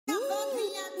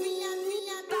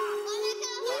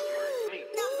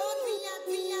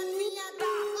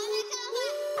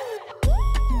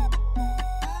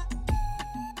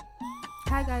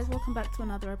Hi guys, welcome back to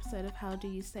another episode of How Do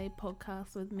You Say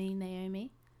podcast with me,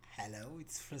 Naomi. Hello,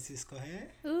 it's Francisco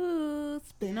here. Ooh,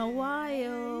 it's been a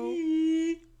while.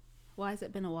 Why has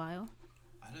it been a while?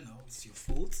 I don't know, it's your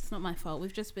fault. It's not my fault.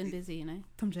 We've just been busy, you know.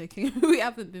 I'm joking. We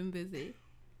haven't been busy.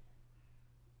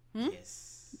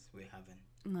 Yes, we haven't.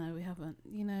 No, we haven't.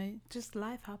 You know, just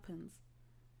life happens.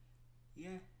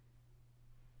 Yeah.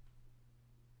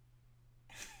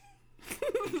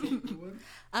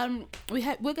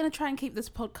 We're gonna try and keep this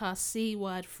podcast C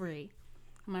word free.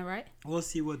 Am I right? What's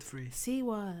C word free? C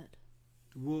word.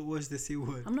 What's the C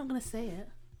word? I'm not gonna say it.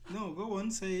 No, go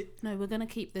on, say it. No, we're gonna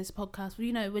keep this podcast.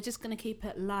 You know, we're just gonna keep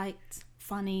it light,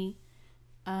 funny.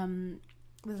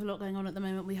 There's a lot going on at the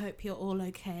moment. We hope you're all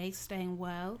okay, staying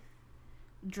well,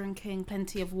 drinking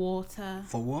plenty of water.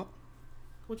 For what?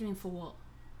 What do you mean for what?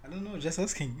 I don't know, just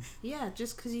asking. Yeah,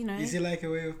 just because, you know. Is it like a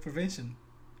way of prevention?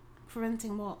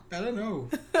 Preventing what? I don't know.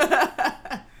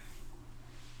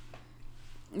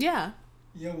 Yeah.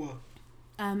 Yeah, what?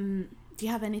 Do you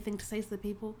have anything to say to the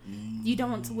people? You don't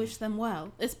want to wish them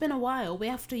well. It's been a while. We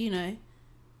have to, you know,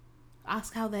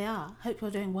 ask how they are. Hope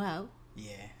you're doing well.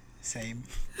 Yeah, same.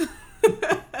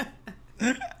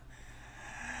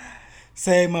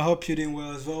 Same, I hope you're doing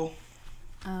well as well.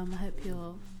 I hope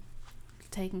you're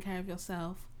taking care of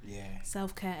yourself. Yeah.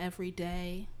 Self-care every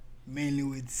day. Mainly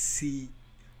with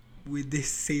this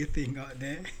C thing out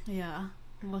there. Yeah.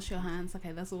 Wash your hands.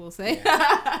 Okay, that's all we'll say.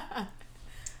 Yeah.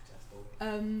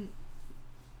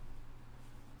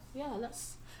 Yeah,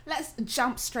 let's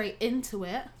jump straight into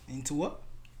it. Into what?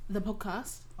 The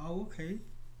podcast. Oh, okay.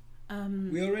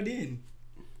 We're already in.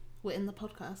 We're in the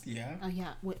podcast. Yeah. Oh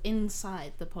yeah, we're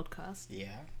inside the podcast.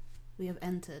 Yeah. We have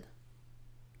entered.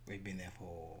 We've been there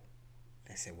for,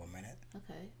 let's say, 1 minute.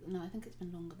 Okay. No, I think it's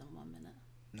been longer than 1 minute.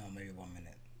 No, maybe 1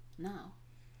 minute. Now.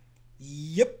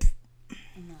 Yep.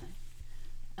 No.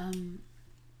 Do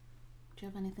you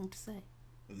have anything to say?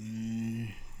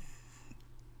 I'm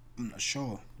not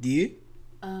sure. Do you?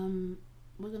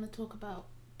 We're gonna talk about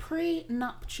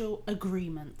pre-nuptial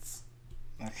agreements.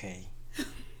 Okay.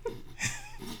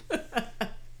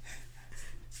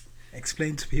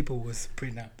 Explain to people what's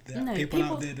prenup. There are people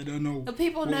out there that don't know.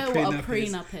 People know what a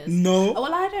prenup is. No.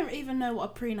 Well, I don't even know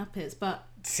what a prenup is, but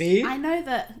see, I know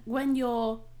that when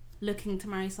you're looking to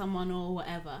marry someone or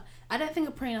whatever, I don't think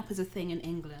a prenup is a thing in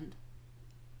England.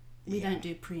 We don't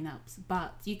do prenups,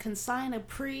 but you can sign a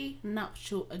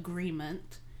pre-nuptial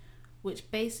agreement, which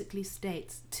basically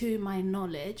states, to my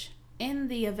knowledge, in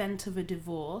the event of a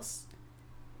divorce,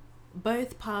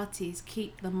 both parties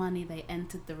keep the money they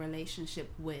entered the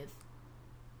relationship with,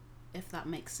 if that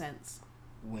makes sense.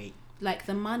 Wait. Like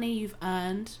the money you've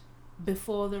earned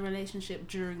before the relationship,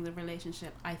 during the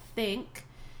relationship, I think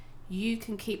you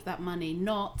can keep that money,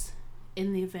 not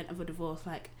in the event of a divorce,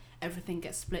 like everything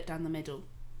gets split down the middle.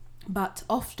 But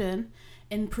often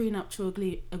in prenuptial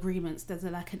agreements, there's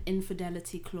like an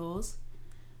infidelity clause.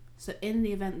 So in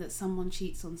the event that someone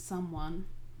cheats on someone,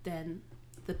 then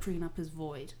the prenup is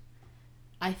void.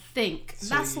 I think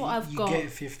so that's what I've got. You get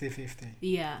 50-50.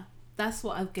 Yeah, that's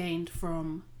what I've gained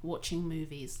from watching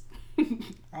movies.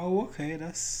 Oh, okay.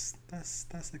 That's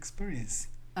experience.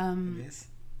 Yes.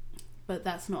 But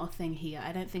that's not a thing here.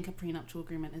 I don't think a prenuptial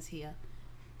agreement is here.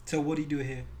 So what do you do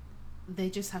here? They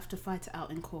just have to fight it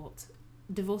out in court.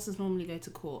 Divorces normally go to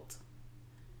court.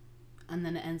 And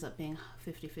then it ends up being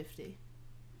 50-50.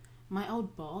 My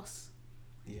old boss...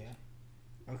 Yeah.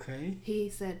 Okay. He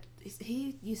said...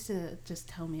 He used to just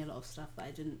tell me a lot of stuff that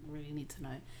I didn't really need to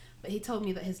know. But he told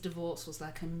me that his divorce was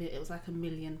like it was like £1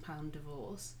 million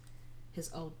divorce.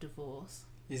 His old divorce.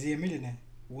 Is he a millionaire?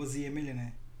 Was he a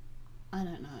millionaire? I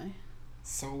don't know.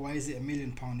 So why is it £1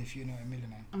 million if you're not a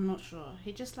millionaire? I'm not sure.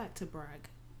 He just liked to brag.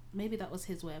 Maybe that was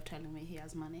his way of telling me he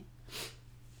has money.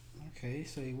 Okay,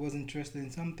 so he was interested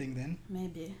in something then.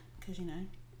 Maybe, because, you know,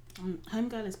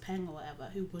 homegirl is paying or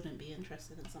whatever. Who wouldn't be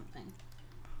interested in something?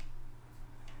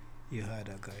 You heard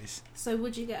that, guys. So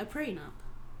would you get a prenup?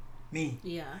 Me?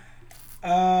 Yeah.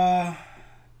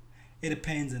 It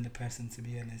depends on the person, to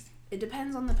be honest. It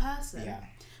depends on the person. Yeah.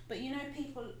 But, you know,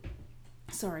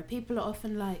 people are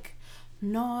often like,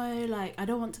 no, like, I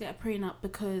don't want to get a prenup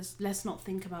because let's not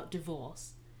think about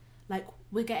divorce. Like,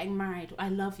 we're getting married. I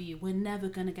love you. We're never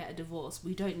going to get a divorce.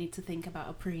 We don't need to think about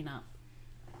a prenup.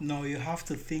 No, you have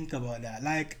to think about that.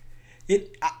 Like,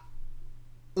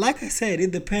 like I said,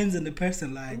 it depends on the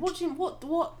person. Like,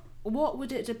 what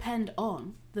would it depend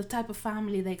on? The type of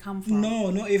family they come from?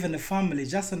 No, not even the family.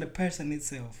 Just on the person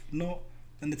itself. Not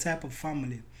on the type of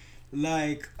family.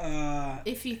 Like,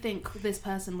 if you think this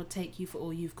person would take you for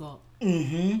all you've got.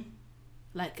 Mm-hmm.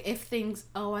 Like, if things...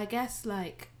 Oh, I guess,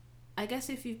 like... I guess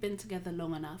if you've been together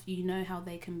long enough, you know how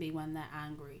they can be when they're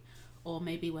angry, or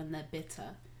maybe when they're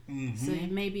bitter. So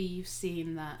maybe you've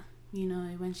seen that, you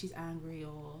know, when she's angry,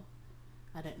 or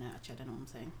I don't know. Actually, I don't know what I'm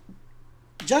saying.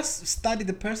 Just study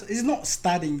the person. It's not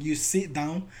studying. You sit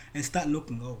down and start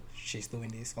looking. Oh, she's doing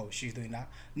this. Oh, she's doing that.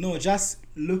 No, just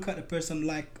look at the person.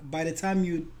 Like, by the time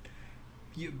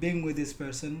you've been with this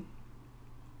person,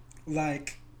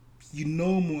 like, you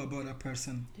know more about that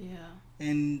person. Yeah.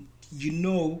 And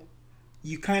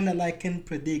you kind of like can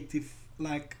predict if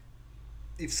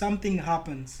something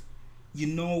happens, you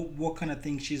know what kind of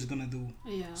thing she's gonna do.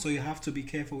 Yeah. So you have to be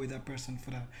careful with that person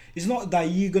for that. It's not that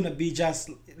you're gonna be just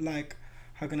like,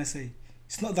 how can I say?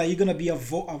 It's not that you're gonna be I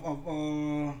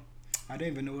don't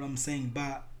even know what I'm saying,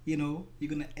 but you know, you're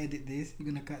gonna edit this, you're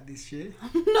gonna cut this shit.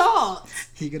 I'm not.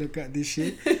 You're gonna cut this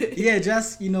shit. Yeah,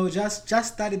 just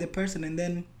study the person and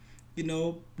then,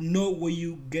 know what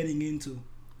you're getting into.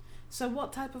 So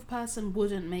what type of person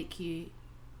wouldn't make you...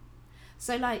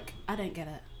 So, like, I don't get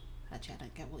it. Actually, I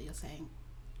don't get what you're saying.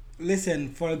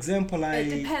 Listen, for example, It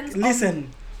depends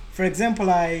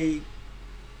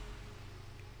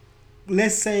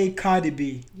let's say Cardi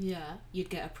B. Yeah, you'd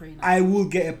get a prenup. I will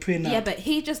get a prenup. Yeah, but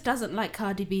he just doesn't like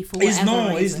Cardi B for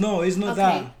whatever reason. It's not okay,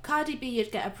 that. Cardi B,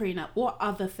 you'd get a prenup. What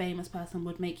other famous person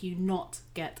would make you not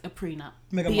get a prenup?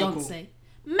 Meghan Beyonce.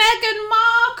 Markle. Meghan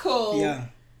Markle! Yeah.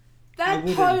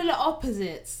 They're polar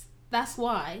opposites. That's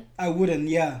why. I wouldn't,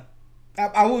 yeah.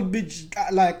 I would be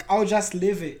like, I'll just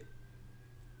leave it.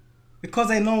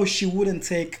 Because I know she wouldn't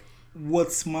take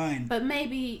what's mine. But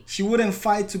maybe... She wouldn't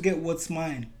fight to get what's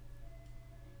mine.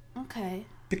 Okay.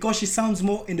 Because she sounds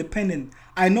more independent.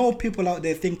 I know people out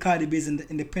there think Cardi B is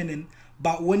independent,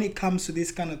 but when it comes to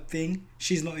this kind of thing,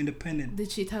 she's not independent.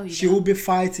 Did she tell you She that? will be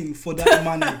fighting for that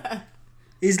money.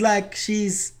 It's like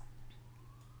she's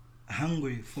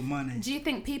hungry for money. Do you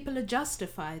think people are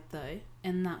justified, though,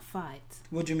 in that fight?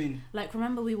 What do you mean? Like,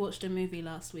 remember we watched a movie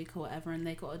last week or whatever, and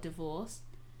they got a divorce,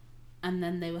 and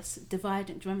then they were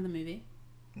dividing. Do you remember the movie?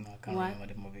 No, I can't remember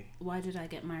the movie. Why Did I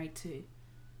Get Married Too?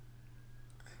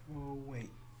 Oh, wait.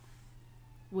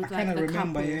 With, I kind of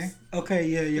remember, couples. yeah? Okay,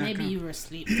 yeah. Maybe you were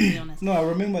asleep, to be honest. No, I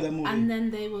remember the movie. And then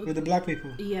they were... With the black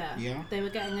people. Yeah. Yeah. They were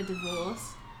getting a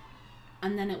divorce.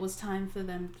 And then it was time for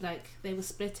them, like, they were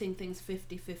splitting things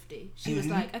 50-50. She was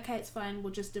like, okay, it's fine,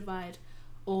 we'll just divide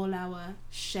all our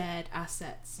shared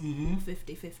assets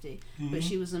 50-50. But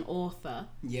she was an author.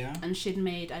 Yeah. And she'd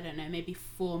made, I don't know, maybe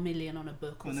 4 million on a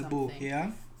book or something. On a book,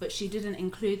 yeah. But she didn't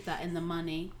include that in the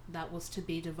money that was to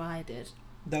be divided.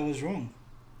 That was wrong.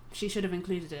 She should have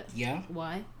included it. Yeah.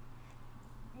 Why?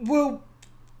 Well,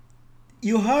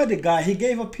 you heard the guy. He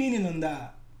gave opinion on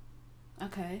that.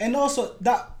 Okay. And also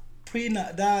that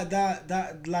prenup,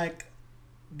 that like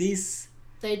this.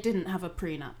 They didn't have a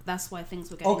prenup. That's why things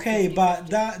were getting. Okay, 50-50. but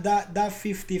that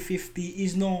 50-50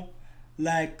 is not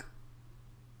like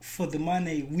for the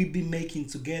money we've been making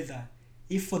together.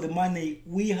 If for the money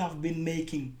we have been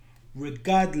making,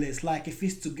 regardless, like if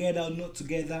it's together or not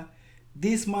together,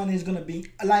 this money is gonna be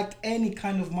like any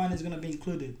kind of money is gonna be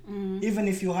included. Even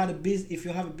if you have a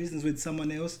business with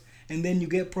someone else and then you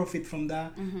get profit from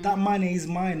that, that money is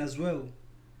mine as well.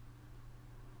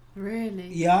 Really?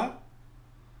 Yeah.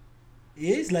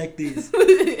 It is like this.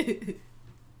 It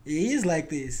is like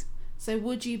this. So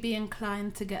would you be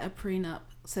inclined to get a prenup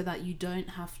so that you don't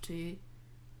have to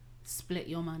split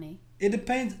your money? It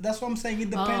depends. That's what I'm saying. It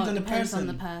depends on the person. Depends on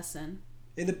the person.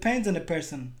 It depends on the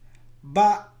person.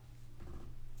 But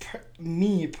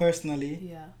me personally,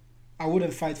 yeah, I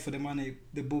wouldn't fight for the money,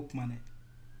 the book money.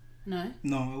 No,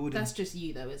 I wouldn't. That's just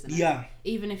you though, isn't it? Yeah.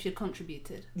 Even if you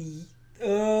contributed.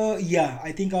 Yeah.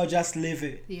 I think I'll just leave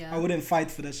it. Yeah. I wouldn't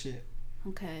fight for that shit.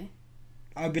 Okay.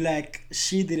 I'll be like,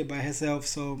 she did it by herself,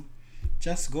 so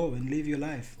just go and live your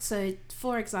life. So,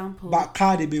 for example. But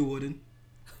Cardi B wouldn't.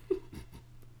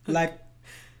 Like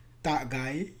that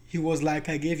guy, he was like,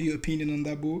 I gave you opinion on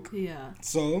that book. Yeah.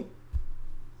 So,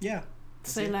 yeah.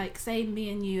 So, like, say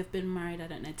me and you have been married, I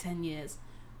don't know, 10 years.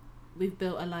 We've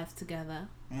built a life together.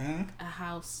 A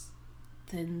house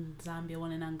in Zambia,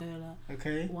 one in Angola.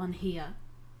 Okay. One here.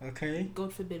 Okay.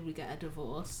 God forbid we get a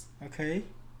divorce. Okay.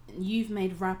 You've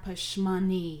made rapper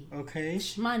shmoney. Okay.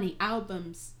 Shmoney,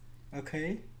 albums.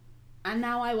 Okay. And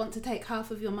now I want to take half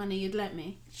of your money, you'd let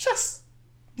me? Just,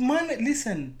 money,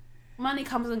 listen. Money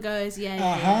comes and goes,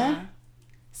 yeah.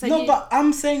 So no, but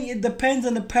I'm saying it depends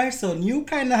on the person. You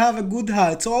kind of have a good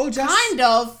heart, so I'll just... Kind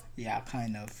of. Yeah,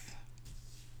 kind of.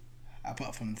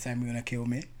 Apart from the time you're gonna kill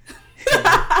me.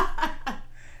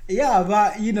 Yeah,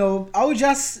 but, I would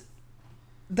just...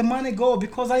 The money go,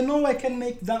 because I know I can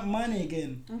make that money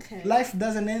again. Okay. Life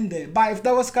doesn't end there. But if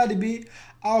that was Cardi B,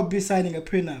 I would be signing a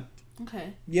prenup.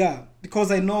 Okay. Yeah,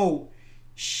 because I know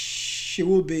she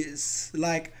will be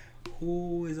like,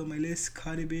 who is on my list?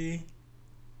 Cardi B,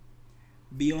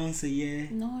 Beyonce, yeah.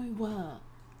 No, what?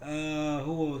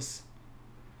 Who else?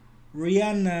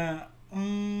 Rihanna.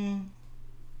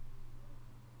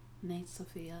 Nate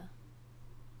Sophia.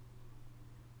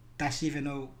 Does she even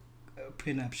know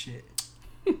prenup shit?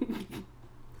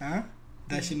 Huh?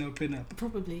 Does she know prenup?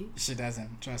 Probably. She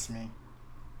doesn't. Trust me.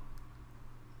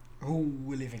 Who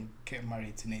will even get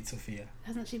married to Nate Sophia?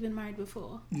 Hasn't she been married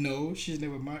before? No, she's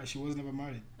never married. She was never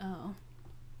married. Oh.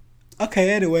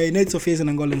 Okay, anyway, Nate Sophia is an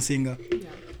Angolan singer. Yeah.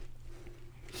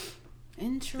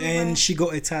 Interesting. And she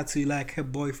got a tattoo like her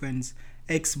boyfriend's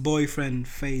ex-boyfriend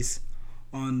face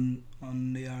on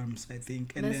the arms, I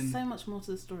think. And There's so much more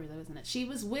to the story though, isn't it? She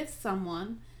was with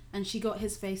someone and she got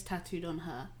his face tattooed on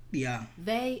her. Yeah.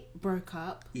 They broke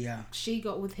up. Yeah. She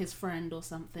got with his friend or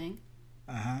something.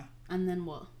 Uh-huh. And then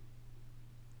what?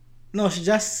 No,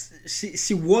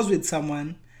 she was with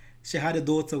someone. She had a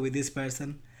daughter with this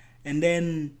person. And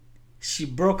then she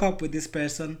broke up with this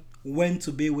person, went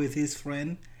to be with his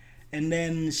friend, and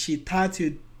then she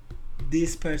tattooed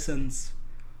this person's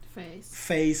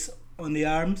face on the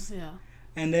arms. Yeah.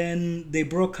 And then they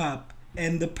broke up.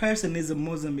 And the person is a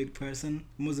Mozambique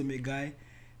guy.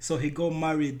 So he got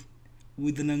married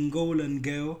with an Angolan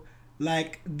girl.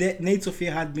 Like, Nate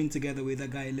Sophia had been together with a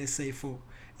guy, let's say, for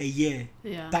a year.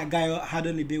 Yeah. That guy had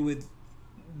only been with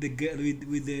the girl,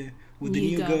 with the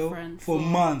new girl for a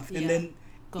month. And then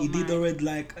he did already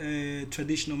like a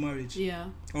traditional marriage. Yeah.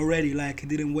 Already, like, he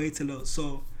didn't wait a lot.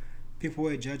 So people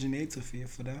were judging Nate Sophia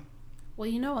for that. Well,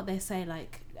 you know what they say,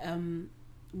 like,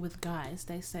 with guys,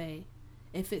 they say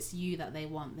if it's you that they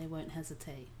want, they won't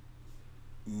hesitate.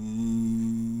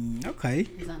 Okay.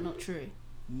 Is that not true?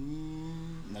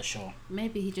 Not sure.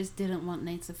 Maybe he just didn't want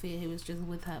Nate Sophia. He was just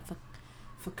with her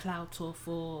for clout or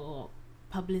for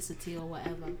publicity or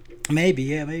whatever. Maybe,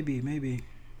 yeah, maybe.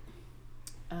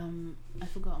 I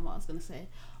forgot what I was gonna say.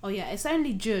 Oh yeah, it's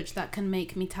only Judge that can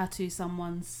make me tattoo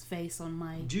someone's face on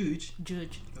my Judge.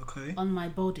 Okay. On my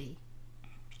body.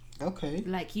 Okay.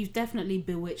 Like, you've definitely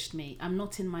bewitched me. I'm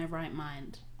not in my right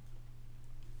mind.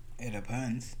 It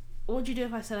depends. What would you do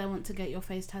if I said I want to get your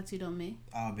face tattooed on me?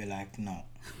 I'll be like, no.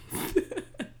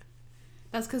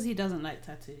 That's because he doesn't like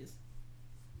tattoos.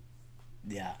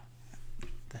 Yeah.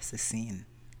 That's a scene.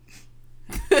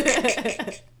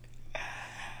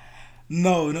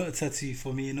 No, not a tattoo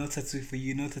for me, not a tattoo for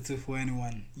you, not a tattoo for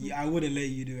anyone. I wouldn't let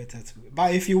you do a tattoo.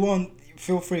 But if you want,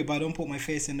 feel free, but don't put my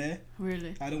face in there.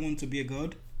 Really? I don't want to be a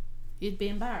god. You'd be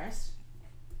embarrassed?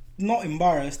 Not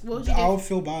embarrassed. What would you do I'll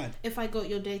feel bad. If I got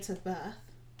your date of birth?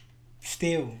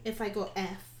 Still. If I got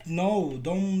F? No,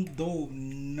 don't do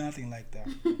nothing like that.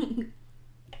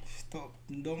 Stop.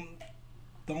 Don't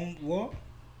what?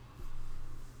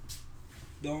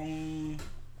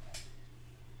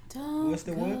 What's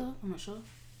the word? I'm not sure.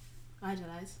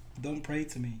 Idolize. Don't pray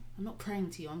to me. I'm not praying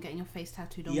to you. I'm getting your face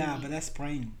tattooed on me. Yeah, but that's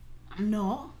praying. I'm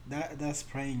not. That's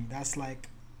praying. That's like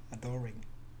adoring.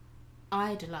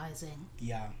 Idolizing.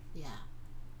 Yeah. Yeah.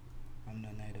 I'm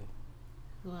not an idol.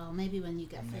 Well, maybe when you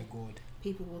get I'm not God.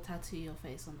 People will tattoo your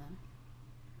face on them.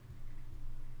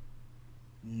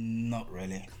 Not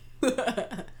really.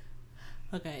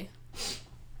 Okay.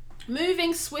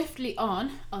 Moving swiftly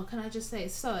on. Oh, can I just say,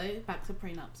 so back to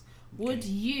prenups. Would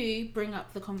you bring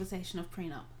up the conversation of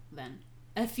prenup then?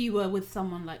 If you were with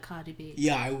someone like Cardi B?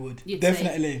 Yeah, I would. You'd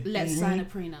definitely. Say, let's sign a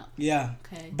prenup. Yeah.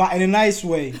 Okay. But in a nice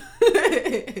way.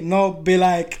 Not be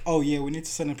like, oh yeah, we need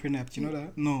to sign a prenup. Do you know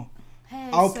that? No. Hey,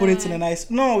 I'll put it in a nice...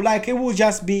 No, like it will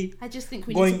just be... I just think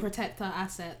we need to protect our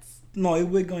assets. No, it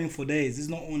will going for days. It's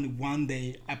not only one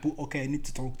day. I put, okay, I need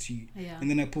to talk to you. Yeah. And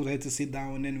then I put her to sit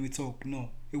down and then we talk. No,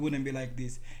 it wouldn't be like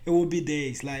this. It will be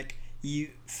days. Like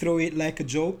you throw it like a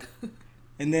joke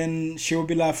and then she'll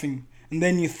be laughing. And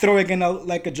then you throw again out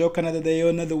like a joke another day or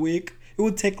another week. It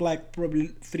would take like probably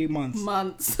 3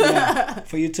 months. Yeah,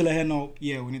 for you to let her know,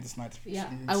 yeah, we need to snap. Yeah,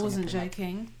 I wasn't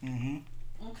joking.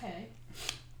 Mm-hmm. Okay.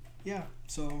 Yeah,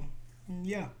 so,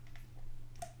 yeah.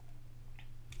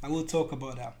 I will talk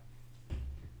about that.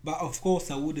 But of course,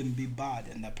 I wouldn't be bad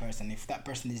in that person. If that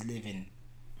person is living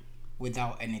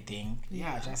without anything,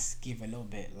 yeah, just give a little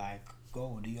bit. Like,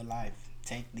 go, do your life.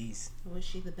 Take these. Was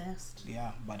she the best?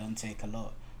 Yeah, but don't take a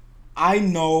lot. I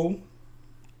know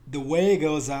the way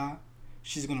girls are,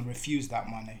 she's going to refuse that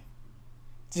money.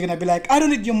 She's going to be like, I don't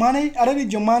need your money. I don't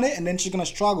need your money. And then she's going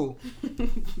to struggle.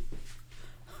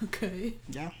 Okay.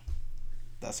 Yeah.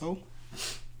 That's all.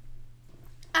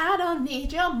 I don't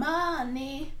need your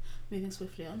money. Moving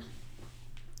swiftly on.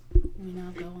 We now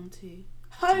go on to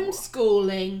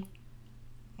homeschooling.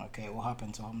 Okay, what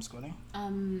happened to homeschooling?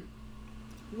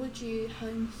 Would you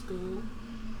homeschool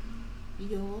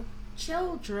your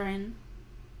children?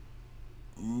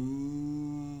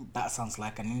 That sounds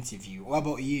like an interview. What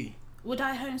about you? Would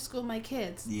I homeschool my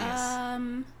kids? Yes.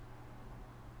 I'm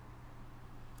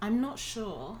not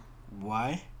sure.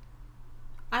 Why?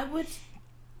 I would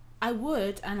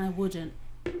and I wouldn't.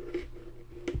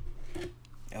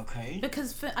 Okay.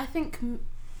 Because I think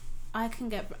I can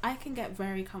get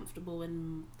very comfortable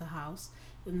in the house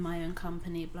with my own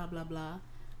company, blah blah blah.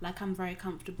 Like, I'm very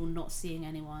comfortable not seeing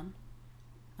anyone,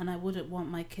 and I wouldn't want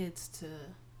my kids to,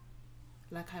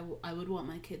 like, I would want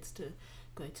my kids to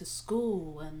go to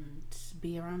school and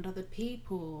be around other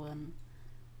people and,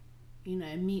 you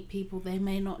know, meet people they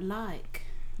may not like,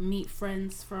 meet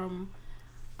friends from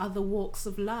other walks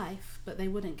of life, but they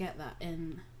wouldn't get that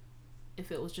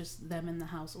if it was just them in the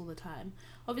house all the time.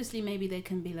 Obviously, maybe they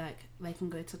can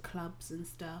go to clubs and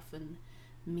stuff and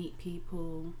meet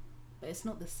people, but it's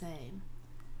not the same.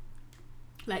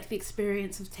 Like the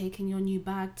experience of taking your new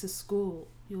bag to school,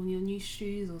 your new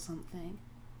shoes or something.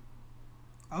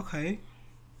 Okay.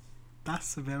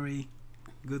 That's a very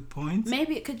good point.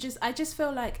 Maybe it could just, I just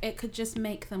feel like it could just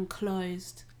make them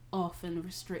closed off and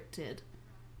restricted.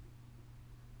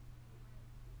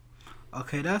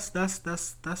 Okay, that's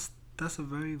a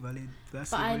very valid,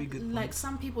 that's a very good point. Like,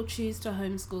 some people choose to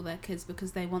homeschool their kids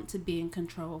because they want to be in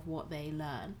control of what they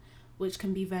learn, which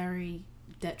can be very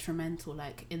detrimental,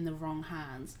 like in the wrong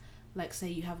hands. Like, say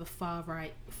you have a far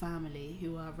right family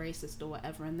who are racist or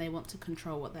whatever, and they want to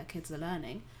control what their kids are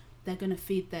learning, they're going to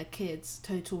feed their kids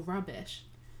total rubbish.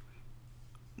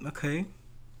 Okay.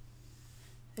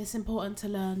 It's important to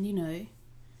learn, you know.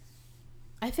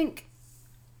 I think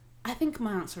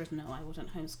my answer is no, I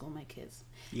wouldn't homeschool my kids.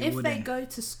 If they go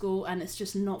to school and it's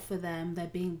just not for them, they're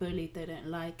being bullied, they don't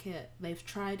like it, they've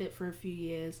tried it for a few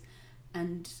years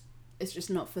and it's just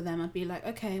not for them, I'd be like,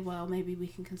 okay, well, maybe we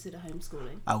can consider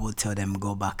homeschooling. I will tell them,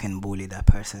 go back and bully that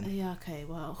person. Yeah, okay,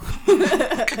 well.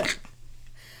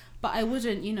 But I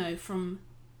wouldn't, you know, from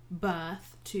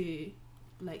birth to,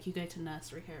 like, you go to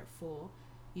nursery here at 4,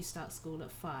 you start school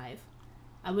at 5.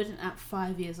 I wouldn't at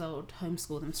 5 years old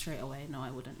homeschool them straight away. No, I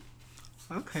wouldn't.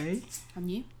 Okay. And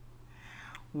you?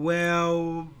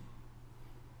 Well,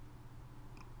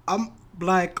 I'm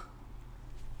like,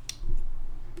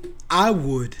 I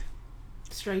would.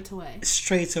 Straight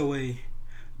away.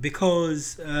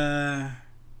 Because,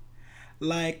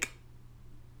 like,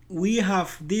 we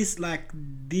have this, like,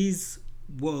 this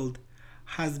world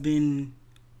has been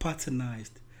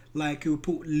patternized. Like, we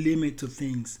put limit to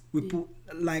things. We put,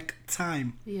 like,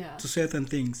 time to certain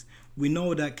things. We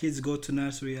know that kids go to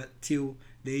nursery till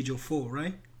the age of 4,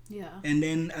 right? Yeah. And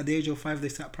then at the age of 5, they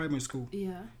start primary school.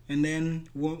 Yeah. And then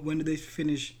when do they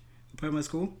finish primary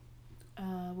school?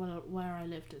 Well, where I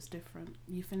lived, it's different.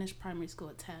 You finish primary school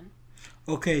at 10.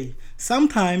 Okay.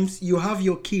 Sometimes you have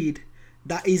your kid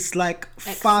that is, like,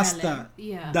 faster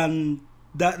than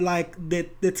that, like,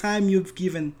 the time you've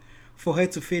given for her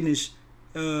to finish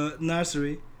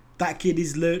nursery, that kid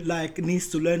is needs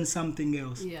to learn something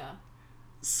else. Yeah.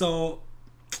 So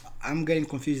I'm getting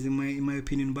confused in my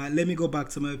opinion, but let me go back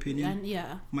to my opinion.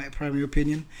 And my primary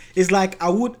opinion is like I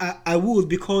would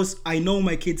because I know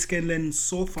my kids can learn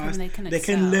so fast. They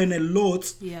can learn a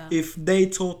lot if they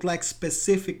taught, like,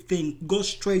 specific thing. Go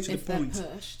straight to the point. They're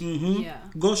pushed. Mm-hmm. Yeah.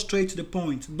 Go straight to the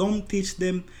point. Don't teach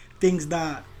them things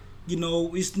that, you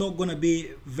know, it's not gonna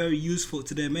be very useful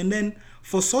to them. And then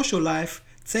for social life,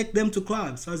 take them to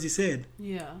clubs, as you said.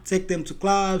 Yeah. Take them to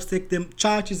clubs.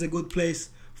 Church is a good place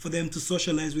for them to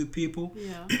socialize with people.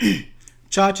 Yeah.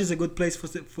 Church is a good place for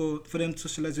them to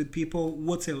socialize with people.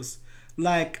 What else?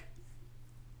 Like,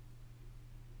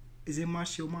 is it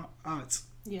martial arts?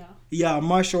 Yeah. Yeah,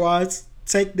 martial arts.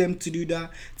 Take them to do that.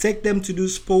 Take them to do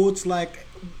sports, like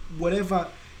whatever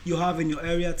you have in your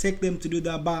area. Take them to do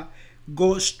that, but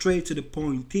go straight to the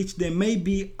point. Teach them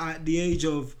maybe at the age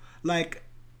of, like,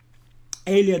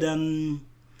 earlier than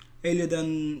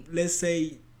let's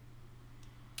say,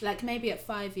 like, maybe at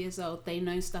 5 years old they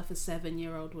know stuff a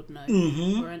 7-year-old would know,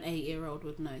 or an 8-year-old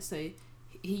would know. So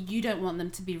you don't want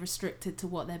them to be restricted to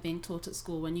what they're being taught at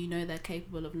school when you know they're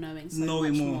capable of knowing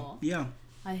much more. Yeah,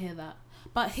 I hear that.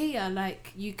 But here,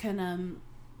 like, you can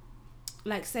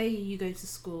like, say you go to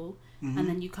school and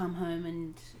then you come home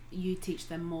and you teach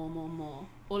them more,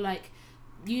 or like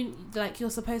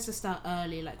you're supposed to start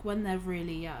early, like when they're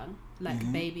really young,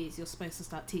 like babies, you're supposed to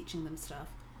start teaching them stuff.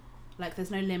 Like,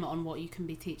 there's no limit on what you can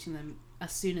be teaching them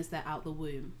as soon as they're out the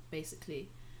womb, basically.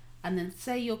 And then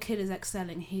say your kid is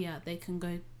excelling here, they can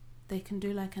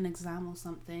do like an exam or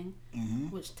something,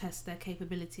 which tests their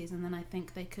capabilities, and then I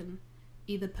think they can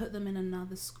either put them in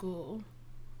another school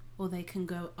or they can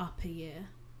go up a year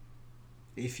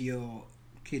if your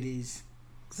kid is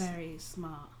very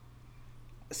smart.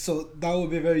 So that would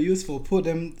be very useful. Put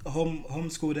them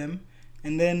homeschool them,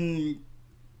 and then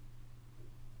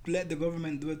let the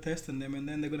government do a test on them, and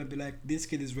then they're gonna be like, this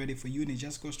kid is ready for uni.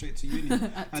 Just go straight to uni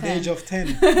at the age of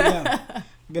 10. Yeah,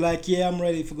 be like, yeah, I'm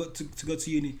ready to go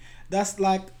to uni. That's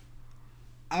like,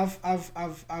 I'm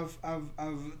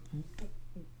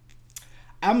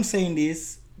saying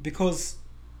this because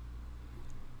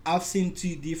I've seen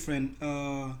two different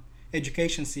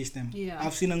education system. Yeah.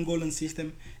 I've seen Angolan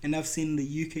system and I've seen the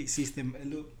UK system a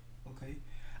little. Okay,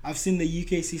 I've seen the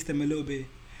UK system a little bit,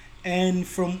 and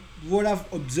from what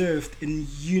I've observed in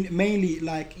mainly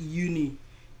like uni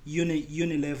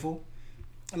level,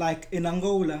 like in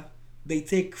Angola, they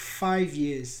take 5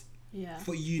 years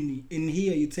for uni. In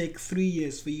here, you take 3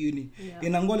 years for uni. Yeah.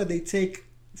 In Angola, they take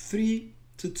 3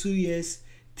 to 2 years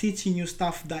teaching you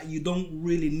stuff that you don't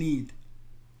really need.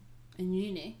 In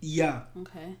uni? Yeah.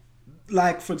 Okay.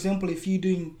 Like, for example, if you're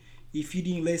doing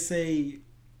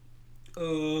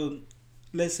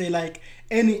let's say like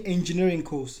any engineering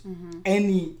course,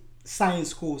 any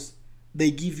science course,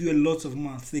 they give you a lot of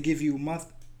maths. They give you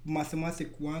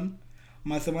mathematics 1,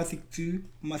 mathematics 2,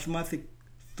 mathematics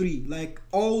 3. Like,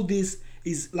 all this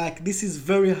is like, this is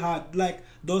very hard. Like,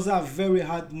 those are very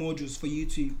hard modules for you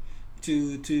to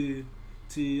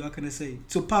how can I say,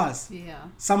 to pass. Yeah.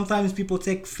 Sometimes people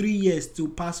take 3 years to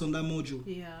pass on that module.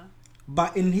 Yeah.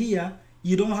 But in here,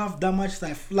 you don't have that much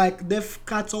stuff. Like, they've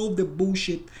cut all the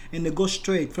bullshit and they go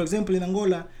straight. For example, in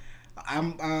Angola,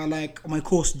 I'm like my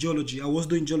course geology. I was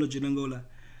doing geology in Angola.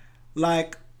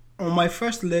 Like, on my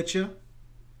first lecture,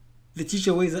 the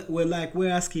teacher were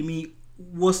asking me,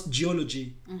 what's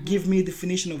geology? Give me a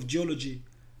definition of geology.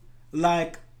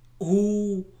 Like,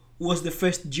 who was the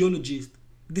first geologist?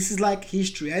 This is like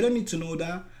history. I don't need to know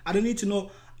that. I don't need to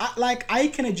know.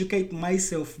 I can educate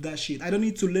myself that shit. I don't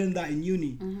need to learn that in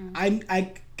uni.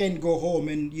 I can go home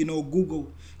and,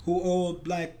 Google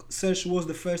search who was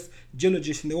the first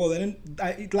geologist in the world.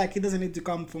 It doesn't need to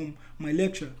come from my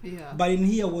lecture. Yeah. But in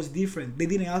here was different. They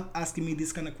didn't ask me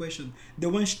this kind of question. They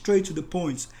went straight to the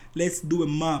points. Let's do a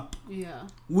map. Yeah.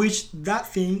 Which that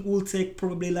thing will take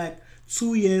probably like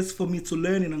 2 years for me to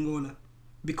learn in Angola,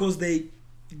 because they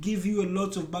give you a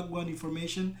lot of background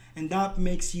information and that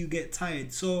makes you get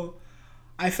tired. So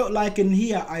I felt like in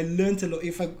here I learned a lot.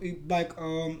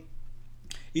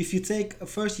 If you take a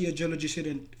first year geology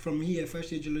student from here,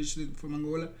 first year geology student from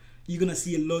Angola, you're gonna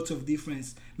see a lot of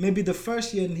difference. Maybe the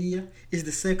first year in here is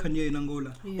the second year in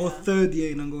Angola, or third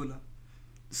year in Angola.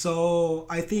 So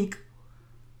I think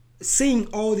seeing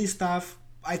all this stuff,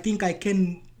 I think I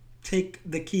can take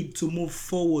the kid to move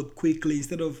forward quickly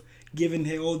instead of giving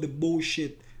her all the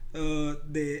bullshit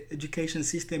the education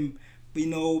system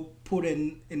put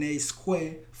in a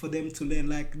square for them to learn.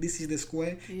 Like, this is the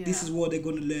square, this is what they're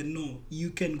going to learn. No,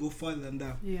 you can go further than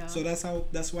that. So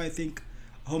that's why I think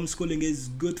homeschooling is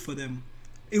good for them.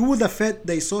 It would affect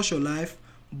their social life,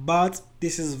 but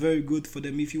this is very good for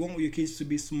them. If you want your kids to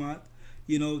be smart,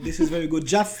 this is very good.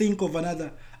 Just think of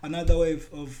another way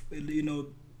of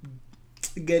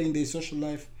getting their social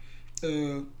life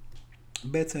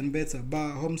better and better.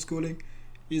 But homeschooling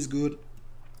is good.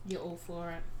 You're all for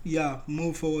it. Yeah,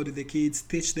 move forward with the kids,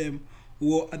 teach them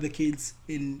what other kids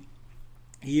in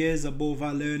years above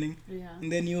are learning,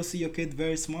 and then you'll see your kid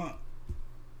very smart.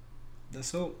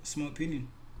 That's all. It's my opinion.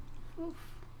 Oof.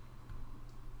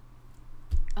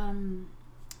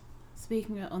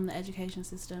 Speaking on the education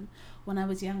system, when I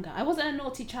was younger, I wasn't a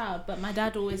naughty child, but my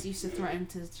dad always used to threaten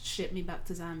to ship me back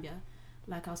to Zambia.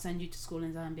 Like, I'll send you to school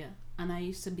in Zambia. And I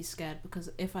used to be scared because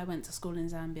if I went to school in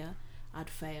Zambia, I'd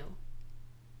fail.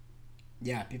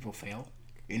 Yeah, people fail.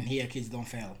 In here, kids don't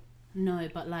fail. No,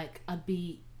 but like, I'd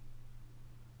be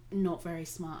not very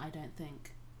smart, I don't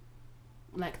think.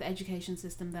 Like, the education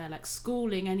system there, like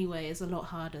schooling anyway, is a lot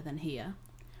harder than here.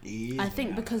 I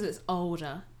think because it's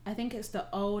older. I think it's the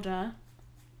older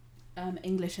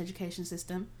English education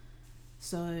system.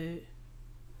 So,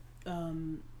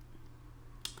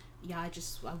 yeah, I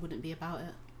wouldn't be about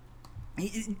it.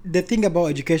 The thing about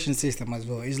education system as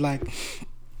well is like,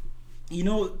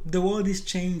 the world is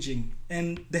changing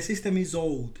and the system is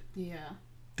old. Yeah.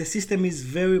 The system is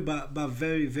very, but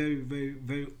very, very, very,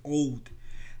 very old.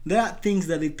 There are things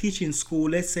that they teach in school,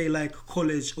 let's say like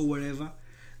college or wherever,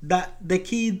 that the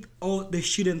kid or the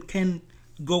student can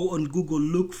go on Google,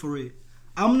 look for it.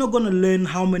 I'm not going to learn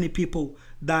how many people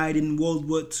died in World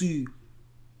War II.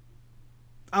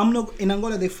 In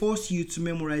Angola, they force you to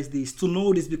memorize this, to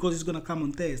know this, because it's going to come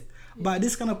on test. Yeah. But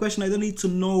this kind of question, I don't need to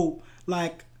know,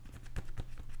 like,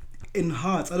 in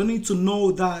heart. I don't need to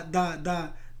know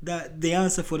that the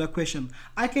answer for that question.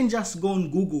 I can just go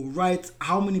on Google, write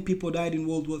how many people died in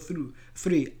World War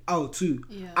Three, out two.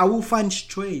 Yeah. I will find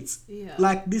straight. Yeah.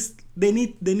 Like this, they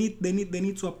need to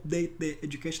update the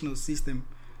educational system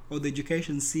or the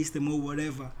education system or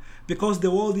whatever, because the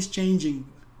world is changing.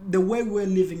 The way we're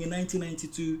living in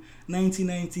 1992,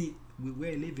 1990, we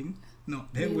were living. No,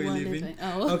 they were living.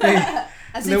 Oh. Okay.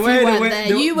 As if you weren't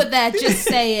there. You were there, just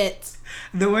say it.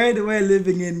 The way they were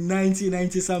living in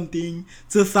 1990 something,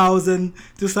 2000,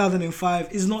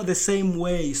 2005 is not the same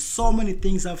way. So many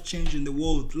things have changed in the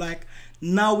world. Like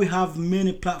now we have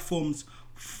many platforms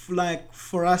like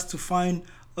for us to find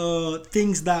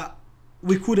things that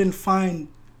we couldn't find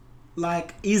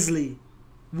like easily.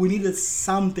 We needed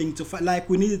something to find, like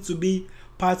we needed to be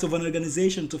part of an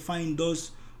organization to find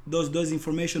those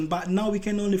information, but now we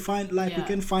can only find we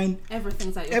can find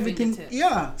everything's at your everything. fingertips.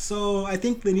 Yeah, so I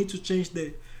think they need to change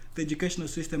the educational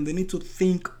system. They need to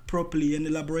think properly and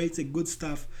elaborate the good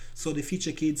stuff so the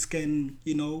future kids can,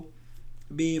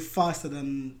 be faster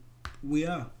than we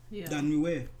are. Than we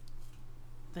were.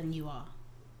 Than you are.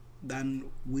 Than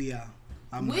we are.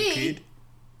 I'm not a kid.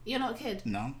 You're not a kid?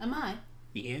 No. Am I?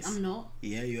 Yes. I'm not.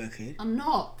 Yeah, you're a kid. I'm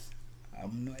not.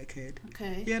 I'm not a kid.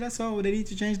 Okay. Yeah, that's all. They need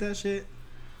to change that shit.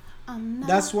 I'm not.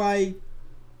 That's why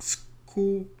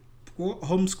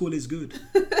homeschool is good.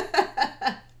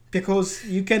 Because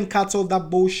you can cut all that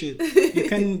bullshit. You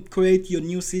can create your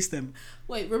new system.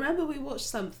 Wait, remember we watched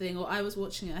something, or I was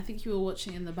watching it. I think you were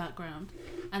watching in the background.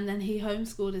 And then he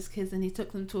homeschooled his kids and he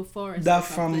took them to a forest. That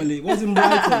family was in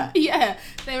Brighton. Yeah,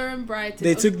 they were in Brighton.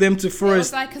 They took them to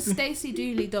forest. It was like a Stacey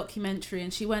Dooley documentary,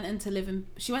 and she went to live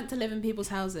in people's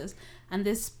houses, and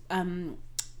this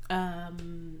family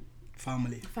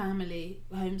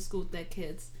homeschooled their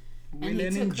kids. We're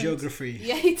learning geography.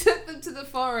 He took them to the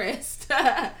forest.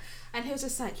 And he was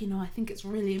just like, I think it's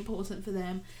really important for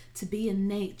them to be in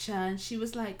nature. And she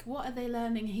was like, what are they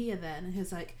learning here then? And he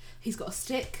was like, he's got a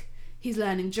stick. He's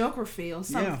learning geography or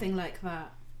something like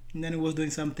that. And then he was doing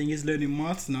something. He's learning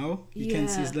maths now. You can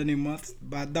see he's learning maths.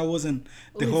 But that wasn't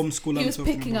the homeschool I'm talking about. He was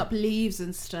picking up leaves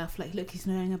and stuff. Like, look, he's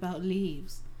knowing about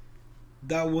leaves.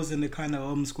 That wasn't the kind of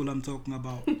homeschool I'm talking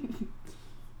about.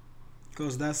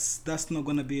 Because that's not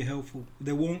going to be helpful.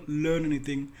 They won't learn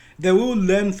anything. They will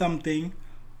learn something,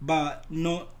 but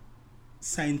not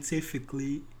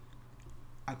scientifically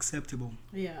acceptable.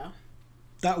 Yeah.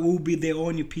 That will be their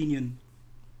own opinion.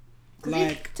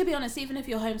 To be honest, even if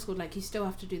you're homeschooled, you still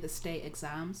have to do the state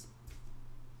exams.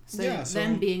 So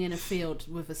them being in a field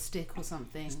with a stick or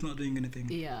something, it's not doing anything.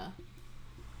 Yeah.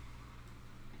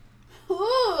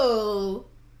 Ooh.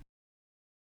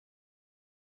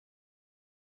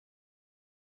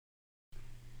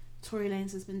 Tory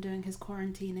Lanes has been doing his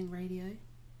quarantining radio.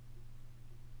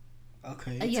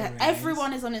 Okay.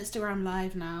 Everyone is on Instagram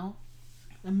Live now.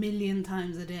 1 million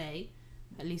times a day.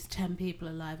 At least 10 people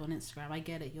are live on Instagram. I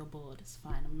get it, you're bored. It's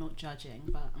fine. I'm not judging,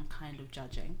 but I'm kind of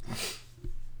judging.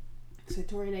 So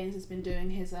Tory Lanes has been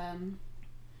doing his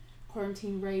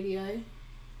quarantine radio.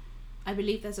 I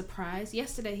believe there's a prize.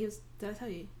 Yesterday he was... Did I tell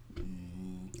you?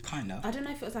 Kind of. I don't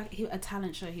know if it was a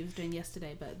talent show he was doing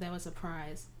yesterday, but there was a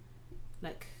prize.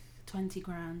 20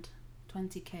 grand.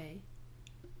 20k.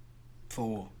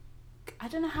 For? I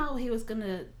don't know how he was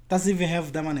gonna... Does he even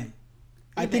have the money?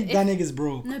 I think that nigga's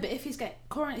broke. No, but if he's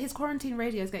his quarantine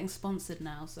radio is getting sponsored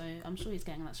now, so I'm sure he's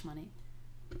getting much money.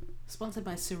 Sponsored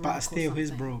by Ciroc. But still,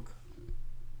 he's broke.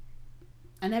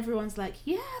 And everyone's like,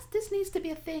 yes, this needs to be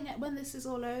a thing when this is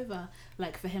all over.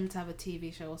 For him to have a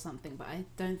TV show or something, but I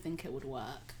don't think it would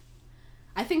work.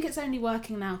 I think it's only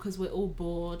working now because we're all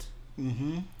bored.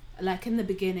 Mm-hmm. In the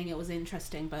beginning, it was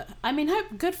interesting, but I mean,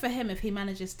 good for him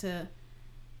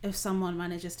if someone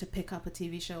manages to pick up a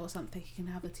TV show or something, he can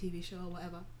have a TV show or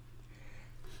whatever.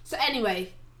 So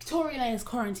anyway, Tory Lane's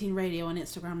quarantine radio on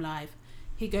Instagram Live.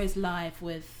 He goes live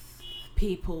with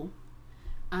people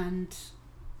and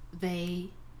they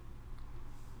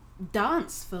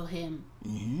dance for him.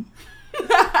 Mm-hmm.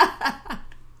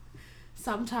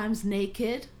 Sometimes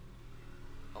naked,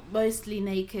 mostly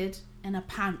naked, in a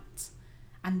pant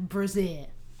and brassiere,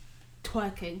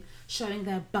 twerking, showing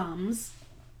their bums.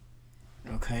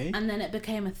 Okay. And then it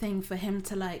became a thing for him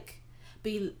to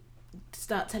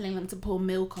start telling them to pour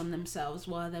milk on themselves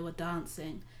while they were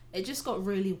dancing. It just got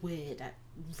really weird.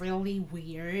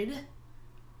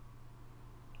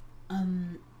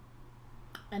 And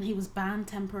he was banned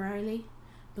temporarily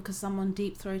because someone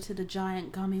deep-throated a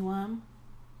giant gummy worm.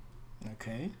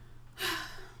 Okay.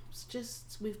 It's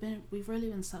just we've really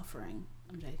been suffering.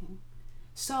 I'm joking.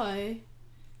 So,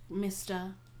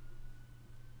 Mr.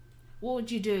 What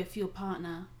would you do if your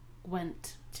partner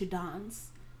went to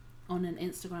dance on an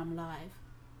Instagram Live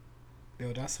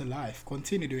Yo, that's her life.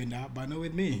 Continue doing that, but not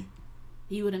with me.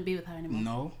 You wouldn't be with her anymore?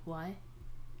 No. Why?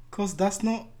 Because that's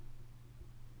not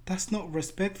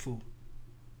respectful.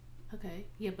 Okay,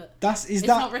 yeah, but It's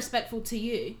not respectful to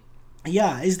you.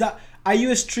 Yeah, are you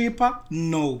a stripper?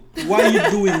 No. Why are you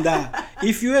doing that?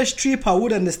 If you're a stripper, I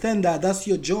would understand that. That's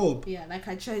your job. Yeah, like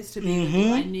I chose to be with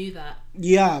you. I knew that.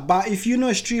 Yeah, but if you're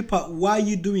not a stripper, why are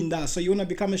you doing that? So you want to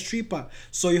become a stripper.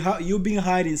 So you've been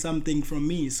hiding something from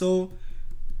me. So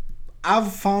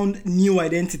I've found new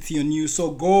identity on you.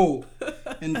 So go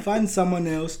and find someone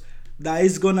else that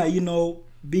is going to,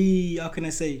 be, how can I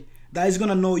say, that is going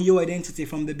to know your identity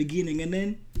from the beginning. And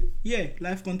then, yeah,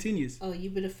 life continues. Oh,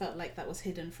 you would have felt like that was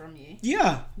hidden from you?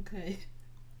 Yeah. Okay.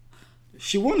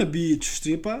 She want to be a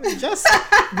stripper. Just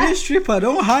be a stripper.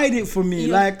 Don't hide it from me.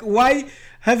 Like, why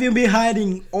have you been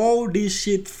hiding all this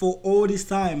shit for all this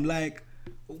time? Like,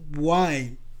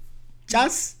 why?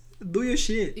 Just do your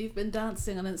shit. You've been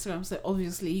dancing on Instagram, so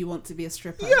obviously you want to be a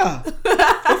stripper. Yeah.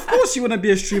 Of course you want to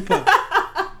be a stripper.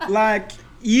 Like,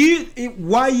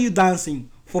 why are you dancing?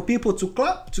 For people to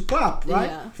clap, right?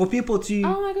 Yeah. For people to...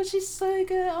 Oh my god, she's so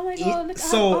good. Oh my god, look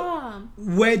at her arm.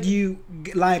 Where do you,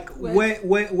 like,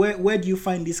 where do you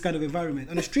find this kind of environment?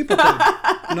 On a stripper club?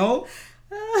 No?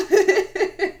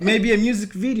 Maybe a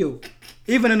music video.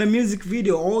 Even in a music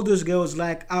video, all those girls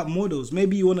like are models.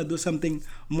 Maybe you want to do something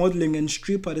modeling and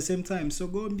stripper at the same time. So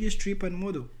go and be a stripper and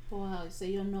model. Wow, so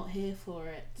you're not here for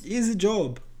it. Easy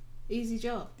job. Easy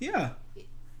job? Yeah.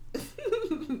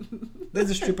 There's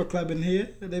a stripper club in here.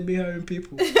 They be hiring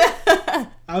people.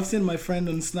 I've seen my friend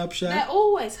on Snapchat. They're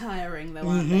always hiring though,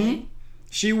 aren't they?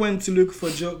 She went to look for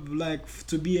a job, like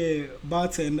to be a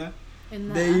bartender. In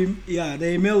there?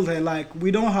 They emailed her like,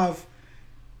 we don't have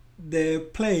the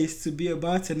place to be a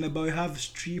bartender, but we have a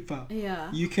stripper.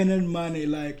 Yeah. You can earn money,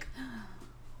 like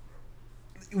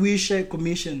we share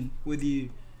commission with you.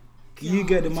 God. You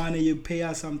get the money, you pay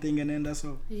us something, and then that's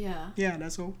all. Yeah. Yeah,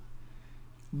 that's all.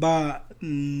 But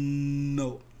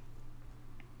no,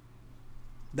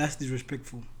 that's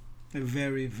disrespectful.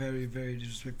 Very, very, very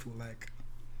disrespectful. Like,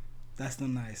 that's not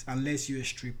nice unless you're a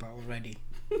stripper already.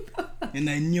 And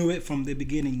I knew it from the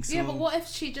beginning. So. Yeah, but what if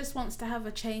she just wants to have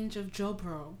a change of job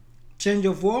role? Change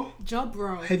of what? Job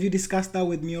role. Have you discussed that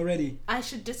with me already? I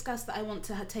should discuss that I want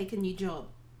to take a new job.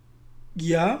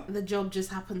 Yeah? The job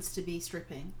just happens to be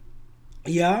stripping.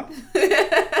 Yeah?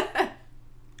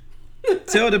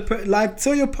 Tell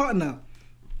your partner.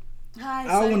 Hi,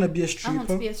 I want to be a stripper. I want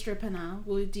to be a stripper now.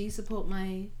 Do you support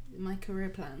my career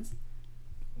plans?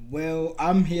 Well,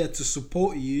 I'm here to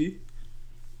support you,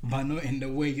 but not in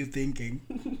the way you're thinking.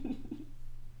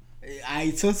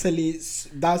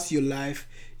 That's your life.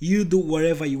 You do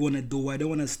whatever you want to do. I don't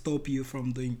want to stop you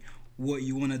from doing what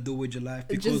you want to do with your life.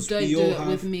 Because just don't do it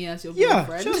with me as your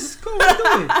boyfriend. Yeah, just go and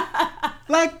do it.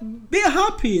 Like, be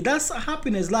happy. That's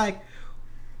happiness. Like,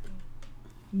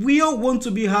 we all want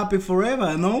to be happy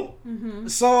forever, no? Mm-hmm.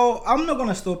 So I'm not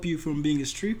gonna stop you from being a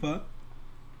stripper.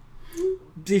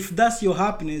 If that's your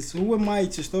happiness, who am I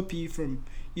to stop you from,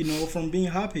 from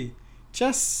being happy?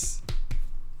 Just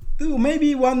do.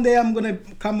 Maybe one day I'm gonna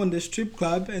come on the strip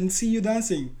club and see you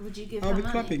dancing. Would you give her money? I'll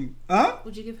be clapping. Huh?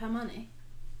 Would you give her money?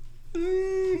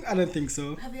 I don't think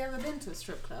so. Have you ever been to a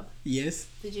strip club? Yes.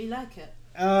 Did you like it?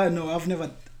 No, I've never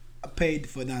paid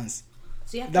for dance.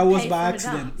 So you have that to was pay by for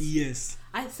accident. Yes.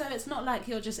 So it's not like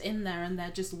you're just in there and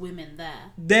they're just women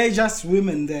there. They're just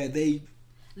women there.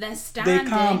 They're standing. They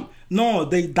come. No,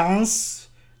 they dance.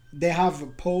 They have a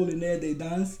pole in there. They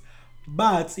dance.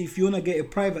 But if you wanna get a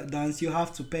private dance, you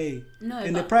have to pay. No.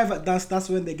 In the private dance, that's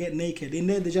when they get naked. In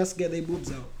there, they just get their boobs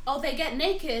out. Oh, they get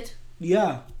naked?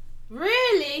 Yeah.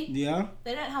 Really? Yeah.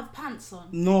 They don't have pants on?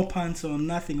 No pants on.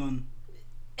 Nothing on.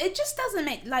 It just doesn't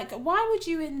make... Like, why would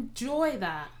you enjoy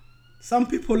that? Some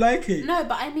people like it. No,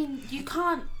 but I mean, you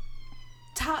can't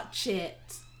touch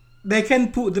it. They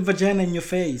can put the vagina in your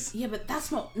face. Yeah, but that's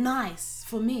not nice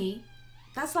for me.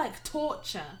 That's like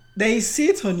torture. They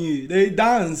sit on you. They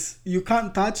dance. You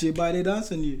can't touch it, but they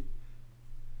dance on you.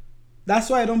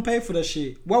 That's why I don't pay for the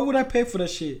shit. Why would I pay for the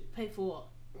shit? Pay for what?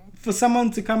 For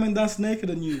someone to come and dance naked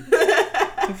on you.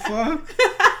 The fuck?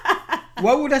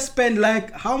 Why would I spend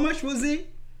how much was it?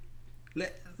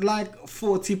 Like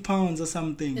 £40 or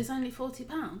something. It's only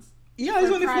 £40? Yeah,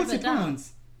 it's only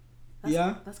 £40.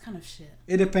 Yeah. That's kind of shit.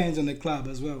 It depends on the club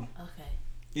as well. Okay.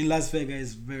 In Las Vegas,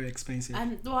 it's very expensive.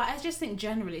 Well, I just think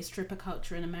generally stripper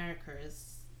culture in America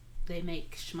they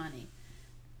make money.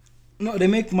 No, they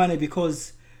make money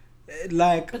because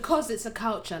because it's a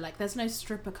culture. Like, there's no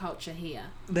stripper culture here.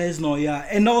 There's no, yeah.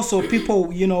 And also people,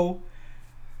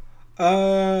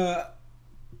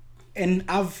 and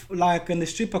I've, in the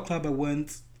stripper club I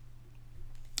went,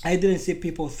 I didn't see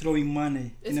people throwing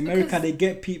money. It's in America, because- they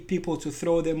get people to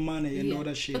throw their money and all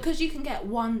that shit. Because you can get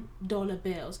 $1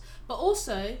 bills, but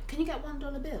also, can you get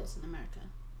 $1 bills in America?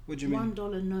 What do you mean?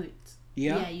 $1 note.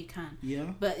 Yeah. Yeah, you can.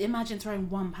 Yeah. But imagine throwing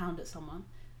 £1 at someone.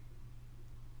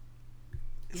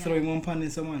 Throwing £1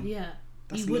 at someone. Yeah.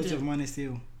 That's you lots wouldn't. of money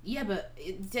still. Yeah, but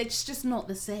it's just not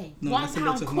the same. No, £1 that's a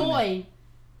lot of coin. money.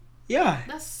 Yeah.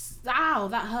 That's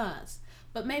that hurts.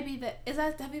 But maybe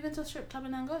have you been to a strip club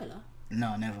in Angola?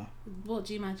 No, never. What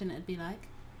do you imagine it'd be like?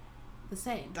 The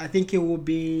same. I think it would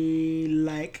be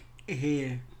like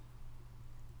here.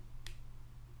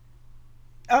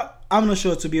 I'm not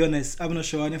sure, to be honest. I'm not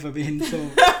sure. I've never been, so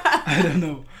I don't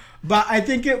know. But I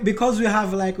think because we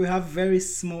have very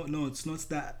small notes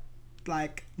that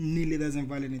like nearly doesn't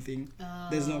value anything.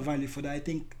 There's no value for that. I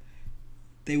think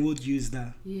they would use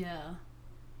that. Yeah.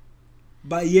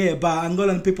 But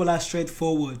Angolan people are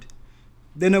straightforward.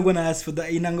 They're not gonna ask for that.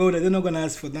 In Angola, they're not gonna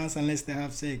ask for dance unless they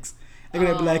have sex. They're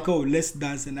gonna be like, oh, let's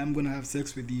dance and I'm gonna have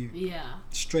sex with you. Yeah.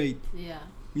 Straight. Yeah.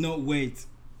 No, wait.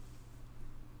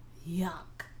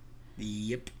 Yuck.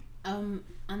 Yep. And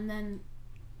then.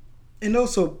 And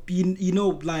also, you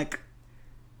know, like,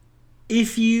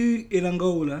 if you in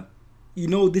Angola, you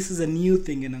know, this is a new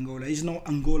thing in Angola. It's not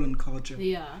Angolan culture.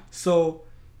 Yeah. So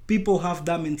people have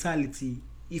that mentality.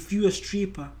 If you're a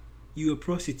stripper, you're a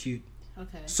prostitute.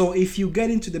 Okay. So if you get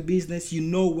into the business, you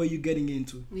know where you're getting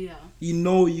into. Yeah. You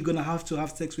know you're gonna have to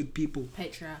have sex with people.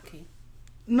 Patriarchy.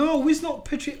 No, it's not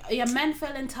Yeah, men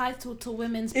feel entitled to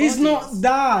women's bodies. It's not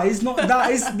that. It's not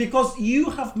that. It's because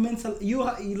you have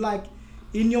like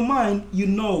in your mind, you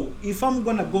know, if I'm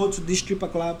gonna go to this stripper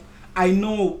club, I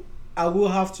know I will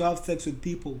have to have sex with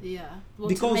people. Yeah. Well,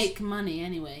 because, to make money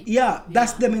anyway. Yeah,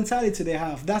 that's the mentality they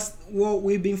have. That's what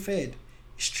we've been fed.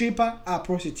 Stripper are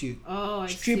prostitute. Oh, I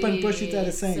Stripper see. and prostitute are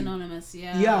the same. Synonymous,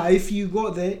 yeah. Yeah, if you go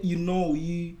there, you know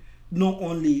you not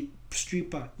only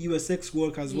stripper, you a sex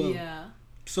worker as well. Yeah.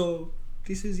 So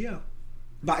this is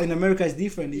but in America it's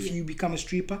different. If you become a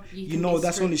stripper, you know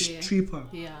that's only stripper,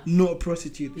 not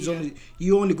prostitute. It's only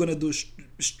you're only gonna do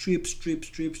strip,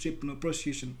 no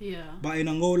prostitution. Yeah. But in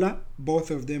Angola, both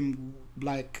of them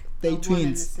like they twins. One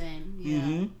and the same. Yeah.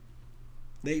 Mm-hmm.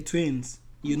 They twins.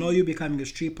 You know you're becoming a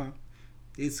stripper,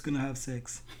 it's gonna have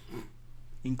sex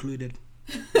included.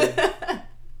 Yeah.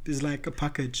 It's like a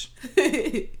package.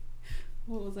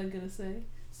 What was I gonna say?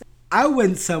 I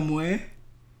went somewhere.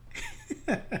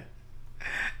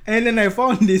 And then I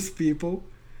found these people.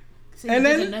 So you and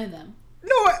didn't then, know them?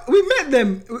 No, we met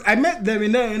them. I met them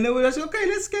in there and they were like, okay,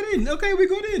 let's get in. Okay, we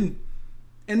got in.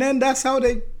 And then that's how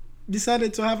they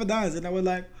decided to have a dance. And I was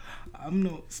like, I'm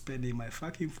not spending my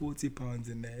fucking £40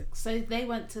 in there. So they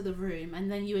went to the room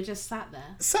and then you were just sat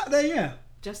there? Sat there, yeah.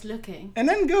 Just looking? And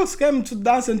then girls came to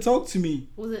dance and talk to me.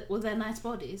 Was there nice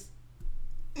bodies?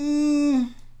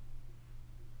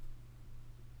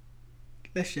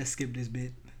 Let's just skip this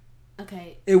bit.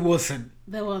 Okay. It wasn't.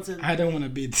 There wasn't. I don't want to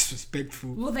be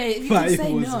disrespectful. Well, you can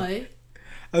say no.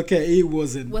 Okay, it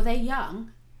wasn't. Were they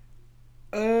young?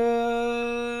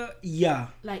 Yeah.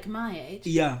 Like my age?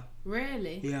 Yeah.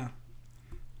 Really? Yeah.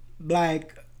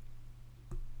 Like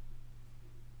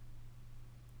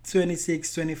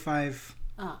 26, 25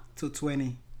 to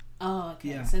 20. Oh, okay.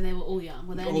 Yeah. So they were all young.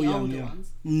 Were there any older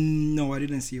ones? No, I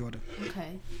didn't see older.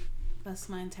 Okay. That's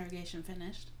my interrogation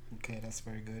finished. Okay, that's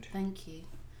very good. Thank you.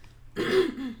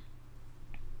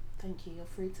 Thank you. You're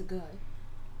free to go.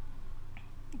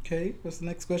 Okay, what's the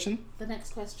next question? The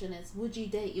next question is, would you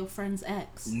date your friend's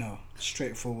ex? No,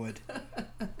 straightforward.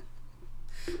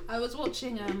 I was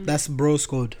watching That's bros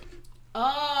code.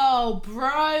 Oh,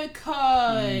 bro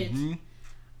code. Mm-hmm.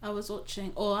 I was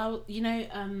watching what do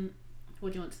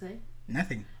you want to say?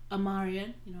 Nothing.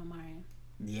 Amarian, you know Amarian?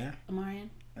 Yeah. Amarian?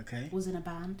 Okay. Was in a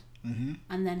band. Mm-hmm.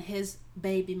 And then his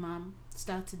baby mum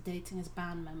started dating his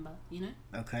band member, you know?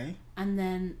 Okay. And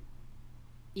then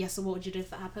so what would you do if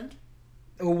that happened?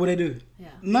 What would I do? Yeah.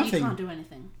 Nothing. You can't do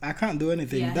anything. I can't do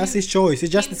anything. Yeah, that's his choice. He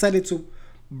just decided to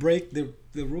break the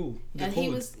rule. The and code. he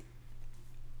was.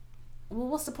 Well,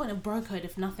 what's the point of bro code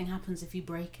if nothing happens if you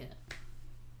break it?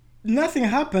 Nothing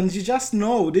happens. You just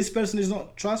know this person is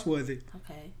not trustworthy.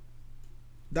 Okay.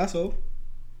 That's all.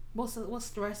 What's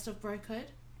the rest of bro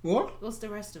code? What? What's the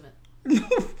rest of it? No.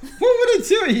 What would I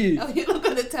tell you? Oh, you're not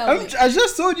gonna tell me. I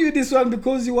just told you this one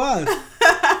because you asked.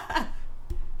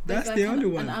 That's like the only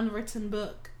one. An unwritten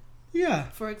book. Yeah.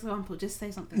 For example, just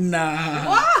say something. Nah.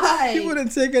 Why? He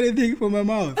wouldn't take anything from my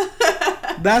mouth.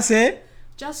 That's it.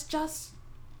 Just.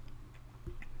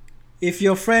 If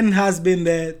your friend has been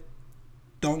there,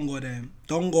 don't go there.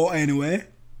 Don't go anywhere.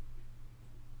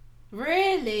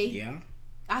 Really? Yeah.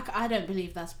 I don't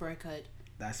believe that's bro code.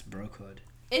 That's bro code.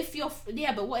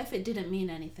 but what if it didn't mean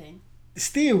anything?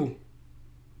 Still.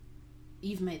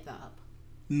 You've made that up.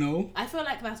 No. I feel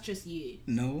like that's just you.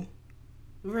 No.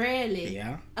 Really?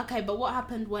 Yeah. Okay, but what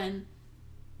happened when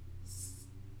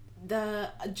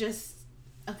The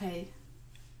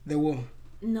war.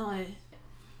 No.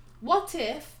 What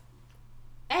if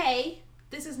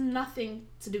this is nothing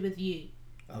to do with you.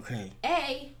 Okay.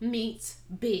 A meets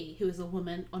B, who is a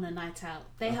woman, on a night out.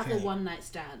 They have a one night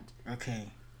stand.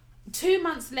 Okay. 2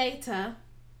 months later,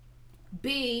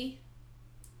 B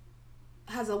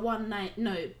has a one night.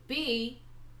 No, B.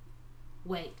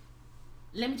 Wait.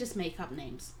 Let me just make up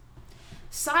names.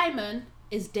 Simon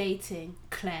is dating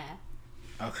Claire.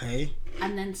 Okay.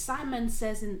 And then Simon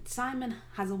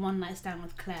has a one night stand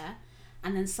with Claire.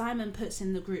 And then Simon puts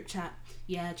in the group chat,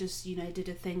 yeah, just, did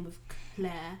a thing with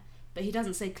Claire. But he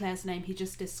doesn't say Claire's name, he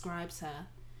just describes her.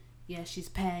 Yeah, she's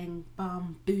paying,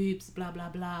 boobs, blah, blah,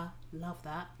 blah. Love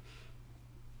that.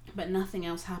 But nothing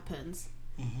else happens.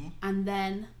 Mm-hmm. And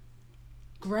then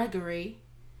Gregory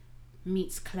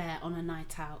meets Claire on a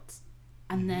night out.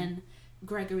 And then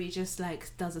Gregory just,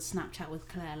 does a Snapchat with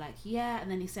Claire, yeah. And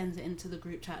then he sends it into the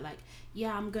group chat,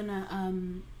 yeah, I'm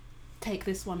gonna take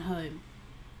this one home.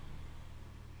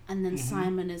 And then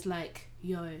Simon is like,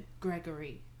 yo,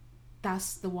 Gregory,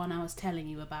 that's the one I was telling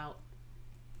you about.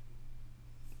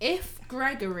 If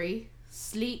Gregory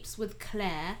sleeps with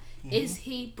Claire, is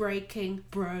he breaking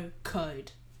bro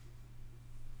code?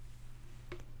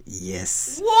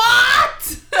 Yes.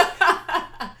 What?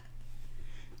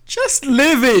 Just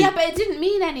live it. Yeah, but it didn't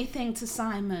mean anything to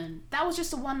Simon. That was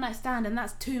just a one night stand, and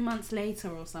that's 2 months later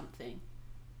or something.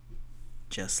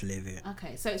 Just live it.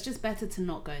 Okay, so it's just better to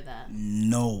not go there.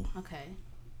 No. Okay.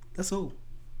 That's all.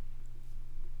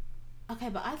 Okay,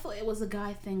 but I thought it was a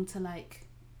guy thing to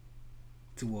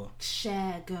To what?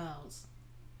 share girls.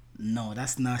 No,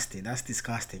 that's nasty. That's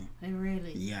disgusting. Oh,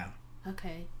 really? Yeah.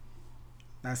 Okay.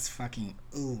 That's fucking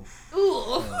oof.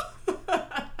 Ooh.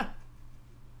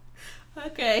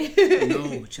 Okay.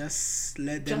 No, just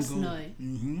let them Just go. know.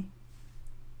 Mm-hmm.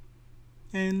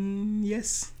 And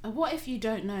yes. What if you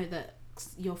don't know that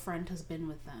your friend has been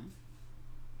with them?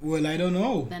 Well, I don't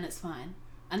know. Then it's fine.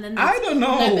 And then I don't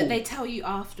know. No, but they tell you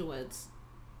afterwards.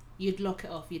 You'd lock it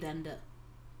off. You'd end it.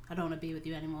 I don't want to be with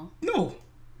you anymore. No.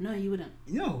 No, you wouldn't.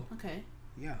 No. Okay.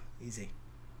 Yeah, easy.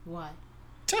 Why?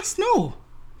 Just no.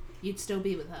 You'd still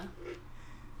be with her.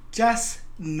 Just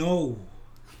no.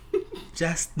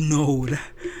 Just no.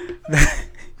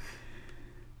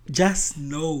 Just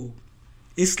no.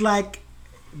 It's like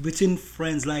between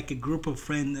friends, like a group of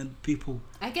friends and people.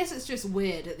 I guess it's just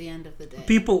weird at the end of the day.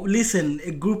 People, listen,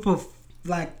 a group of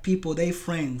people, they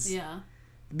friends. Yeah.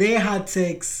 They had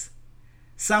sex.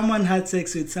 Someone had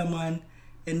sex with someone,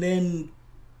 and then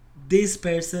this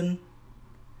person,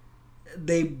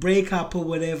 they break up or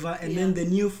whatever, and then the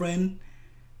new friend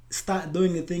start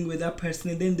doing the thing with that person,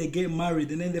 and then they get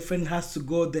married, and then the friend has to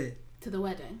go there. To the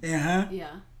wedding?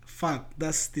 Yeah. Fuck,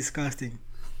 that's disgusting.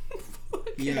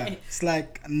 Okay. Yeah, it's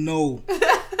like, no.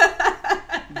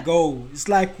 Go. It's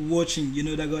like watching,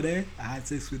 that guy there? I had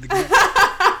sex with the guy.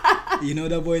 You know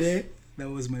that boy there? That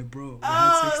was my bro. We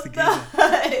had sex together.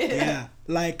 Yeah,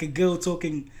 like a girl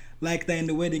talking like that in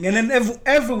the wedding, and then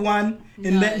everyone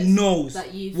in that knows that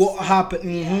what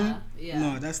happened. Yeah, yeah.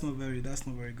 No, that's not very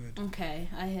good. Okay,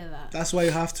 I hear that. That's why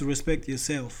you have to respect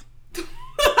yourself.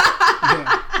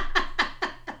 Yeah.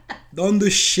 Don't do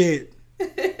shit.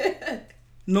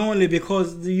 Not only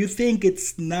because you think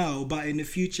it's now, but in the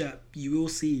future you will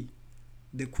see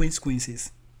the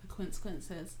consequences. The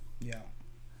consequences. Yeah.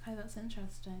 Okay, that's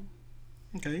interesting.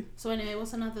 Okay. So anyway,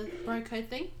 what's another bro code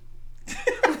thing?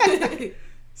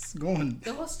 It's gone.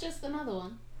 There was just another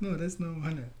one. No, that's not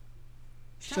one.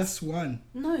 It's just one.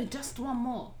 No, just one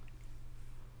more.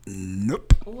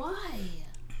 Nope. Why?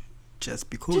 Just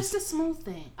because. Just a small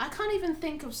thing. I can't even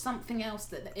think of something else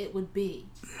that it would be.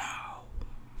 No.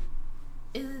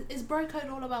 Is bro code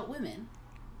all about women?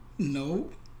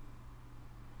 No.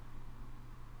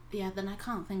 Yeah, then I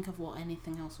can't think of what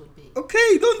anything else would be.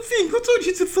 Okay, don't think. Who told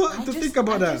you to think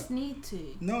about that? I just need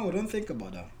to. No, don't think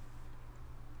about that.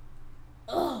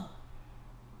 Ugh.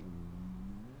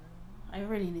 I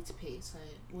really need to pee, so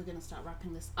we're going to start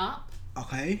wrapping this up.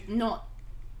 Okay. Not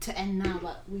to end now,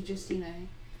 but we just,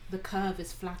 the curve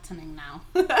is flattening now.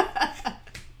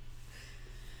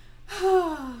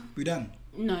 We done?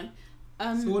 No.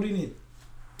 So what do you need?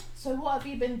 So what have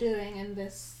you been doing in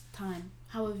this time?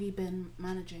 How have you been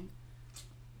managing?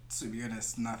 To be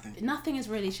honest, nothing. Nothing has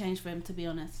really changed for him, to be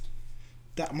honest.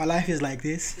 That my life is like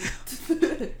this.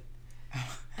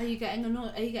 Are you getting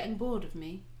annoyed? Are you getting bored of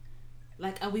me?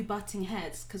 Are we butting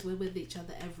heads because we're with each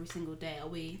other every single day?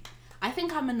 I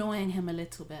think I'm annoying him a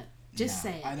little bit. Just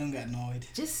say it. I don't get annoyed.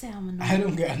 Just say I'm annoying. I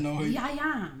don't get annoyed. Yeah, I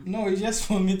am. No, it's just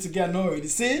for me to get annoyed.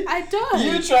 See? I don't.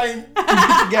 You trying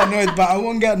to get annoyed, but I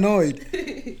won't get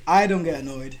annoyed. I don't get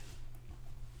annoyed.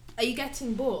 Are you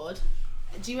getting bored?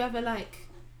 Do you ever like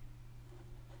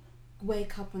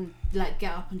wake up and like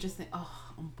get up and just think,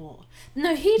 oh, I'm bored?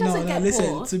 No, he doesn't get listen,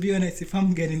 bored. To be honest, if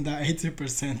I'm getting that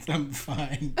 80%, I'm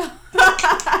fine.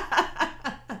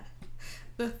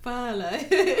 The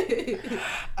furlough.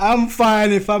 I'm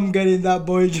fine if I'm getting that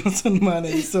Boy Johnson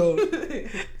money, so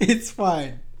it's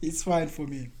fine. It's fine for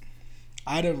me.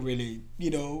 I don't really,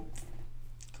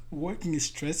 working is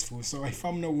stressful, so if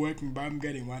I'm not working but I'm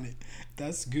getting money,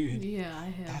 that's good. Yeah,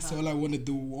 I hear That's that. all I want to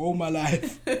do all my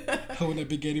life. I want to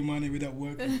be getting money without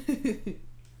working.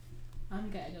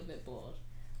 I'm getting a bit bored.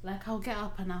 Like, I'll get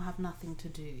up and I'll have nothing to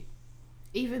do.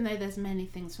 Even though there's many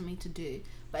things for me to do,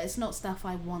 but it's not stuff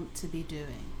I want to be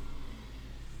doing.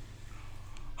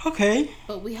 Okay.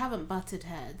 But we haven't butted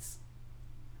heads,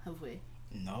 have we?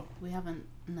 No. We haven't.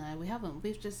 No, we haven't.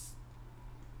 We've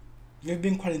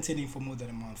been quarantining for more than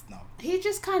a month now. He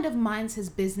just kind of minds his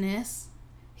business.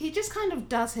 He just kind of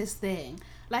does his thing.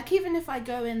 Like, even if I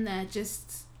go in there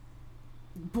just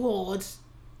bored,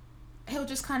 he'll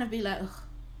just kind of be like, ugh,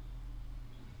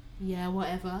 yeah,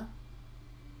 whatever.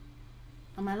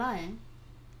 Am I lying?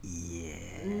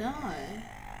 Yeah. No.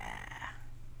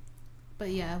 But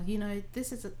yeah,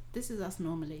 this is us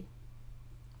normally.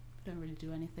 We don't really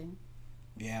do anything.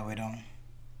 Yeah, we don't.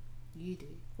 You do.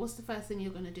 What's the first thing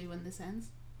you're going to do when this ends?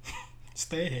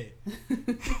 Stay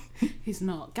here. He's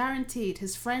not. Guaranteed.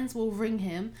 His friends will ring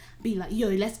him, be like, yo,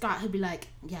 let's go out. He'll be like,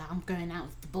 yeah, I'm going out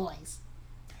with the boys.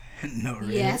 Not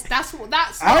really. Yes, that's what will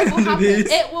don't happen. do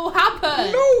this. It will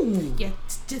happen. No. Yeah,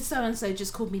 just so-and-so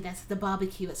just called me there to the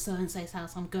barbecue at so-and-so's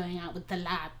house. I'm going out with the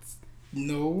lads.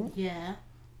 No. Yeah.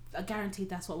 I guaranteed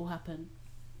that's what will happen.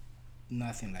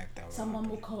 Nothing like that. Someone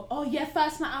will call, oh yeah,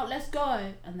 first night out, let's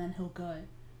go. And then he'll go.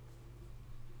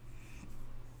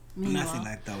 Meanwhile, nothing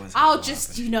like that was I'll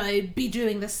just, be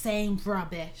doing the same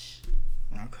rubbish.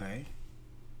 Okay.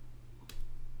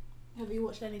 Have you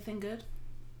watched anything good?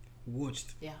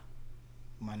 Watched? Yeah.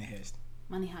 Money Heist.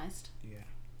 Money Heist? Yeah.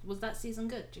 Was that season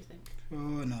good, do you think?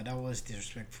 Oh no, that was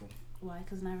disrespectful. Why?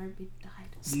 Because Nairobi died.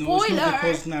 Spoiler! No, it's not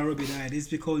because Nairobi died. It's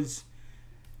because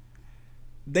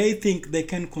they think they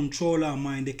can control our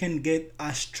mind. They can get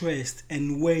us stressed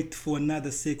and wait for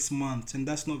another 6 months, and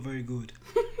that's not very good.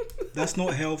 That's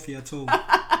not healthy at all.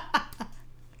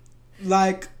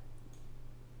 Like,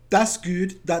 that's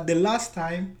good that the last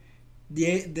time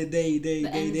they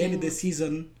ended the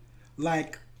season,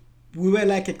 like, we were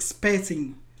like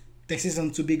expecting the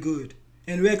season to be good,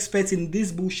 and we're expecting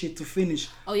this bullshit to finish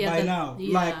by now.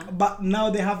 Yeah. Like, but now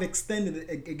they have extended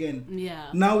it again. Yeah.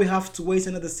 Now we have to wait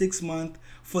another 6 months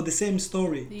for the same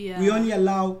story. Yeah. We only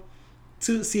allow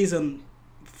 2 seasons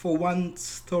for one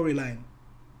storyline.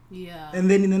 Yeah. And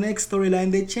then in the next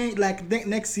storyline, they change, like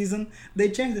next season, they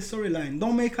change the storyline.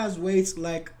 Don't make us wait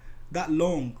like that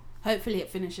long. Hopefully it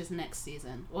finishes next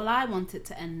season. Well, I want it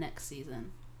to end next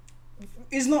season.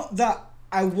 It's not that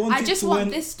I want I it just to want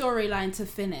end this storyline to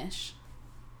finish.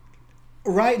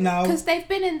 right now. Because they've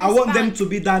been in this I want them bank. to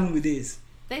be done with this.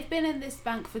 They've been in this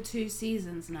bank for 2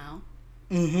 seasons now.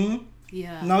 Mm-hmm.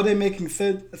 Yeah. Now they're making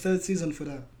third season for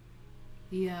that.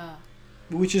 Yeah.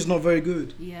 Which is not very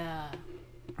good. Yeah.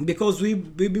 Because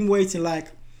we've been waiting like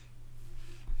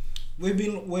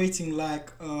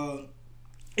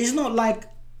it's not like,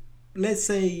 let's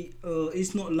say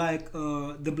it's not like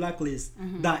the Blacklist,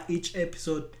 that each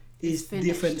episode is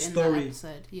different story.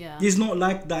 Yeah. It's not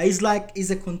like that. It's like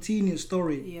it's a continuous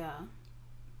story. Yeah.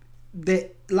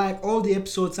 Like all the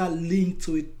episodes are linked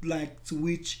to it, like to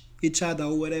each other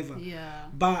or whatever. Yeah.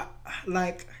 But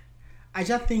like I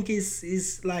just think it's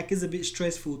a bit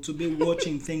stressful to be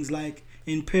watching things like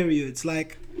in periods.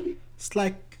 Like it's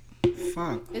like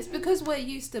fuck. It's because we're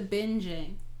used to binge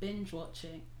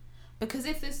watching. Because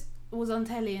if this was on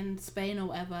telly in Spain or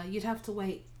whatever, you'd have to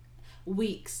wait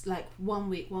weeks, like 1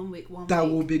 week. That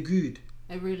will be good.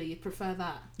 Oh, really? You'd prefer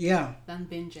that? Yeah. Than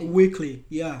binging? Weekly,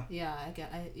 yeah. Yeah, I guess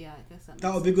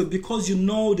that would be good because you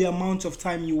know the amount of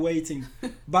time you're waiting.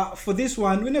 But for this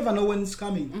one, we never know when it's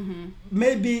coming. Mm-hmm.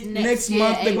 Maybe next year,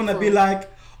 month they're gonna be April.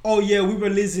 like, oh yeah, we're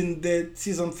releasing the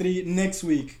season 3 next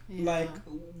week. Yeah. Like,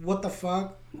 what the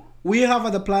fuck? We have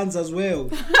other plans as well.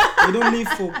 We don't live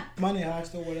for Money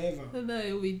Heist or whatever.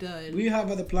 No, we don't. We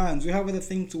have other plans. We have other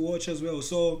things to watch as well.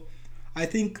 So, I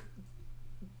think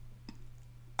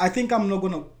I'm not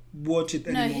gonna watch it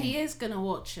anymore. No, he is gonna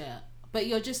watch it, but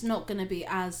you're just not gonna be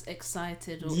as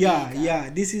excited or yeah eager. yeah.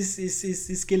 This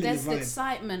is killing There's the vibe.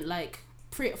 excitement, like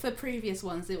for previous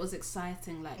ones, it was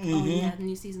exciting. Like, Mm-hmm. oh yeah,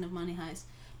 new season of Money Heist.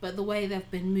 But the way they've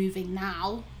been moving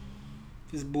now,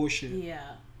 It's bullshit.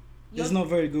 yeah, It's not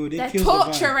very good. It they're kills the vibe.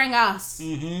 torturing us.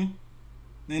 Mm-hmm.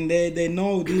 And they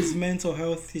know this mental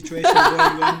health situation going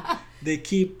on. They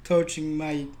keep torturing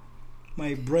my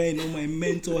brain or my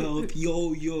mental health.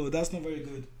 Yo, that's not very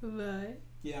good. Right.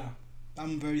 Yeah,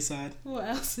 I'm very sad. What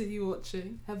else are you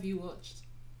watching? Have you watched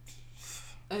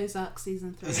Ozark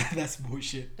season 3? That's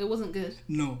bullshit. It wasn't good.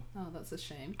 No. Oh, that's a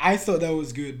shame. I thought that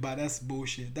was good, but that's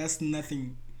bullshit. That's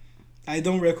nothing. I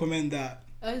don't recommend that.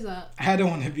 Ozark, I don't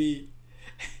want to be.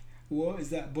 What is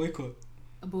that? Boycott.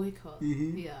 a boycott.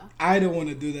 Mm-hmm. Yeah. I don't want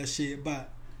to do that shit, but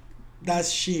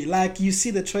that's shit. Like, you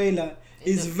see the trailer,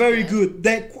 it's looks very good. good.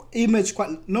 That image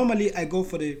normally I go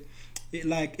for the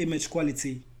image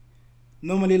quality.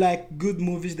 Normally, like, good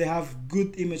movies, they have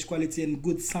good image quality and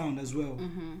good sound as well.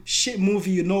 Mm-hmm. Shit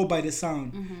movie, you know by the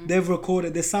sound. Mm-hmm. They've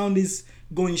recorded. The sound is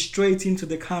going straight into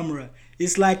the camera.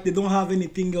 It's like they don't have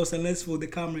anything else unless for the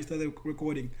camera started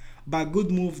recording. But good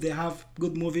movie, they have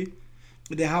good movie.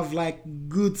 They have like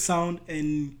good sound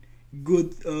and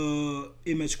good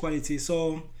image quality.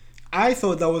 So I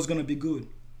thought that was gonna be good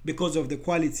because of the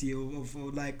quality of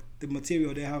like the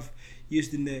material they have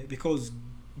used in there. Because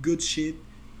good shit,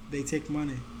 they take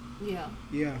money. Yeah.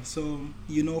 Yeah, so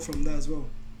you know from that as well.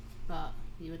 But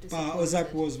you were disappointed. But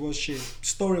Ozark was shit.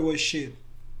 Story was shit.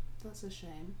 That's a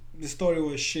shame. The story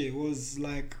was shit. It was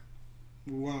like,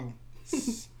 wow.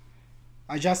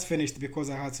 I just finished because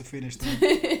I had to finish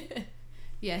that.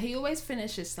 Yeah, he always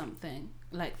finishes something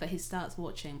like that he starts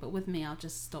watching, but with me, I'll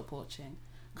just stop watching.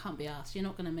 Can't be asked. You're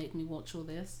not gonna make me watch all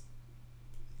this.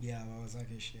 Yeah, I was like,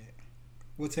 shit.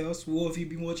 What else? What have you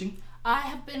been watching? I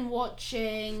have been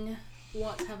watching.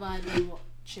 What have I been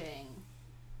watching?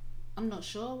 I'm not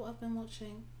sure what I've been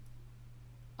watching.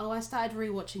 Oh, I started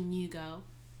rewatching New Girl.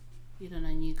 You don't know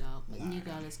New Girl, but New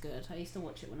Girl is good. I used to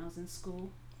watch it when I was in school.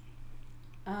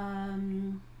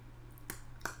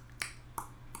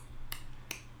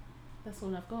 That's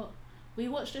all I've got. We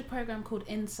watched a program called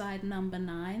Inside Number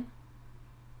 9.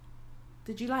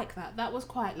 Did you like that? That was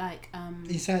quite like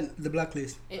Inside the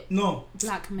Blacklist. No,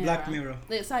 Black Mirror. Black Mirror.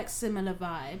 It's like similar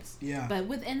vibes. Yeah. But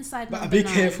with Inside But Number be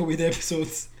 9, careful with the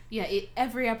episodes. yeah,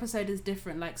 every episode is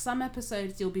different. Like some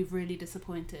episodes you'll be really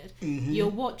disappointed. Mm-hmm. You'll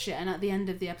watch it and at the end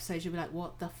of the episode you'll be like,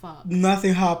 what the fuck?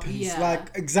 Nothing happens. Yeah. Like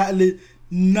exactly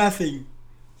nothing.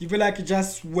 You feel like you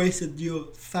just wasted your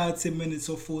 30 minutes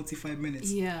or 45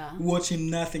 minutes Yeah.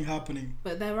 watching nothing happening.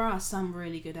 But there are some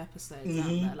really good episodes out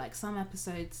Mm-hmm. there. Like some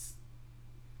episodes,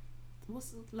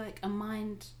 what's like a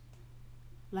mind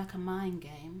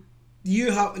game.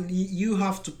 You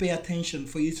have to pay attention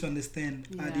for you to understand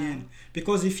at the Yeah. end.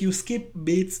 Because if you skip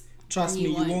bits, trust And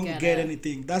me, you you won't won't get it.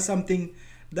 anything. That's something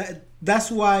that's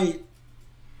why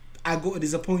I got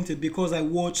disappointed, because I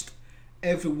watched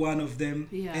every one of them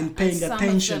Yeah. and paying some of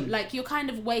attention. them, like you're kind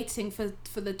of waiting for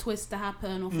the twist to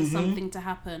happen or for Mm-hmm. something to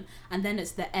happen, and then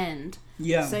it's the end.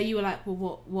 Yeah. So you were like,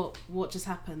 well, what just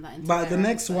happened? That But the entire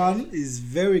next episode? one is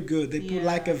very good. They put Yeah.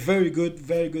 like a very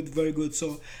good.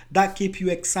 So that keep you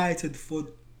excited for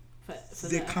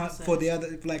for the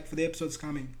other, like for the episodes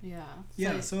coming. Yeah.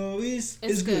 Yeah, so it's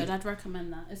it's good. I'd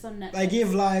recommend that. It's on Netflix. I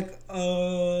give like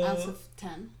out of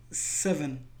 10.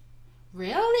 7.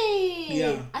 Really?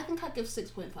 Yeah. I think I'd give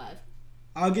 6.5.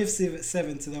 I'll give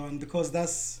 7 to that one because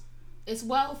that's It's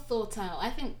well thought out. I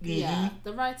think yeah, Mm-hmm.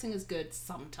 the writing is good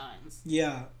sometimes.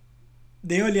 yeah.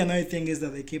 The only annoying thing is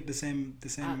that they keep the same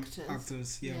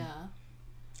Actors. Yeah.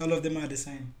 All of them are the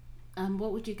same.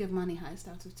 What would you give Money Heist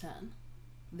out of 10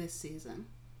 this season?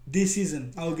 This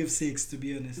season, I'll give 6 to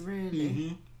be honest. Really?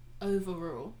 Mm-hmm.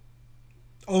 Overall?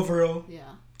 Overall,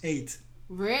 Yeah. 8.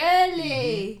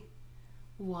 Really?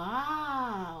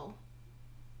 Wow.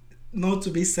 Not to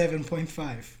be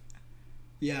 7.5.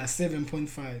 Yeah,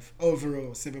 7.5.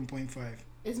 Overall, 7.5.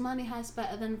 Is Money Heist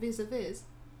better than Vis-a-Vis?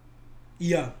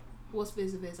 Yeah. What's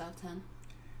Vis-a-Vis out of 10?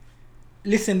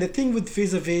 Listen, the thing with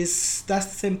Vis-a-Vis, that's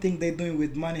the same thing they're doing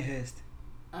with Money Heist.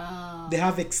 They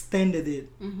have extended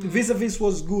it. Mm-hmm. Vis-a-Vis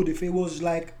was good if it was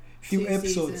like few 2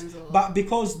 episodes. seasons or- But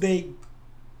because they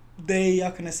how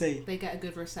can I say? They get a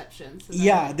good reception. So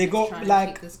Yeah, they let's got try and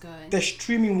like keep this going. the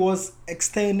streaming was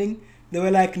extending. They were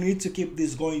like, we need to keep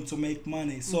this going to make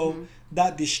money. So Mm-hmm.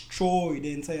 that destroyed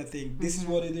the entire thing. This is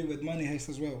what they did with Money Heist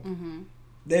as well. Mm-hmm.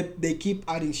 They keep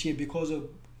adding shit because of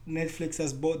Netflix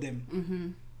has bought them.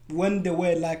 Mm-hmm. When they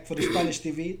were like for the Spanish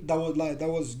TV, that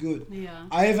was good. Yeah.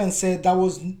 I even said that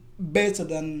was better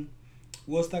than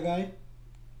what's that guy?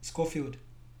 Scofield.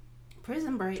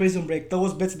 Prison Break. Prison Break. That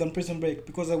was better than Prison Break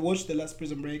because I watched the last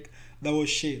Prison Break. That was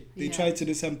shit. They tried to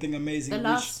do something amazing. The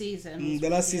last season. The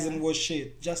last season was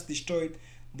shit. Just destroyed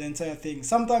the entire thing.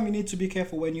 Sometimes you need to be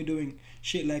careful when you're doing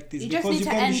shit like this. You just need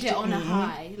to end it on a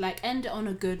high. Like, end it on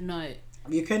a good note.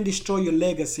 You can destroy your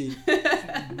legacy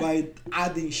by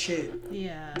adding shit.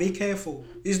 Yeah. Be careful.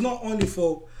 It's not only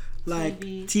for like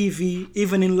TV,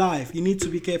 even in life. You need to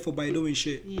be careful by doing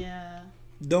shit. Yeah.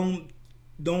 Don't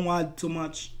add too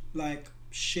much like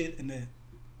shit in there.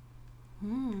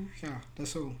 Yeah,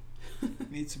 that's all.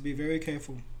 Need to be very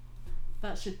careful.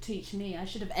 That should teach me. I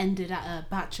should have ended at a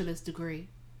bachelor's degree.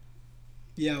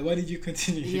 Yeah, why did you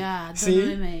continue? Yeah, I don't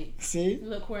know, mate. See?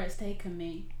 Look where it's taken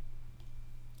me.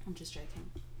 I'm just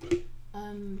joking.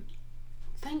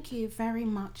 Thank you very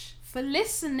much for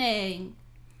listening.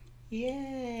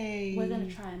 Yay. We're going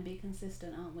to try and be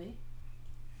consistent, aren't we?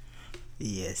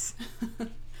 Yes.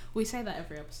 We say that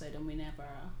every episode and we never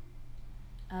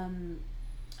are.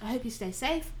 I hope you stay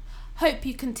safe. Hope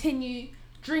you continue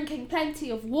drinking plenty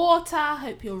of water.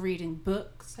 Hope you're reading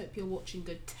books. Hope you're watching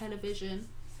good television.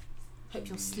 Hope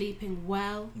you're sleeping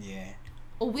well. Yeah.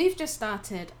 Well, we've just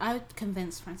started. I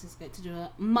convinced Francisco to do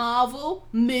a Marvel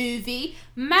movie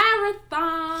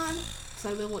marathon.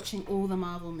 So we're watching all the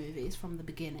Marvel movies from the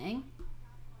beginning.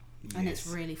 Yes. And it's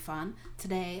really fun.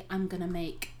 Today I'm going to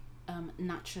make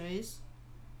nachos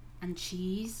and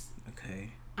cheese. Okay.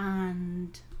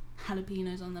 And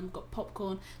jalapenos on them. Got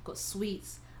popcorn, got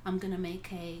sweets. I'm going to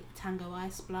make a tango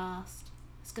ice blast.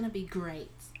 It's going to be great.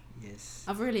 Yes.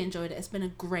 I've really enjoyed it. It's been a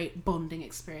great bonding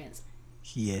experience.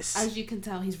 Yes. As you can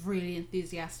tell, he's really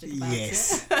enthusiastic about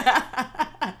it.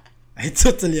 I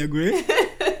totally agree.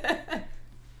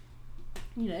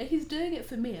 You know, he's doing it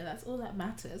for me. That's all that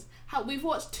matters. We've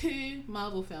watched 2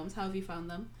 Marvel films. How have you found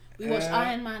them? We watched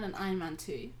Iron Man and Iron Man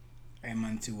 2. Iron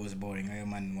Man 2 was boring.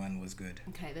 Iron Man 1 was good.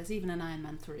 Okay, there's even an Iron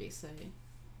Man 3, so...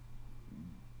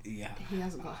 Yeah. He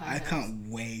hasn't got high I can't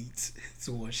wait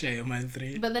to watch Iron Man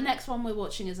 3. But the next one we're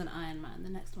watching is an Iron Man. The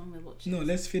next one we're watching... No,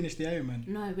 let's finish the Iron Man.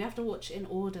 No, we have to watch in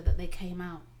order that they came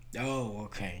out. Oh,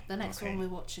 okay. The next one we're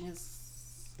watching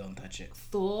is... Don't touch it.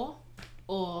 Thor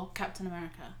or Captain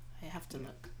America. I have to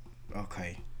look.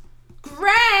 Okay.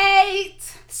 Great!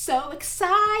 So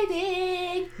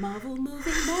exciting! Marvel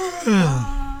movie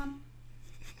marathon.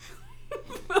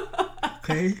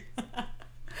 Okay.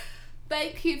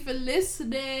 Thank you for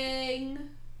listening.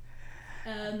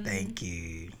 Thank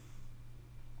you.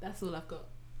 That's all I've got.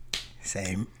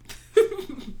 Same.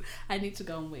 I need to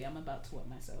go and wee. I'm about to wet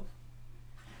myself.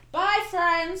 Bye,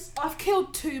 friends. I've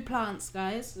killed 2 plants,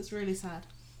 guys. It's really sad.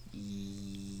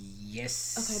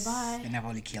 Yes. Okay, bye. And I've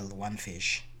only killed 1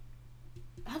 fish.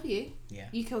 Have you? Yeah.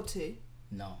 You killed 2?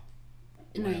 No.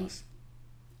 No. What else?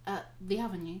 The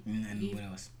avenue. And what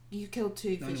else? You killed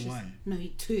 2 Only fishes. 1. No,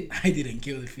 2. I didn't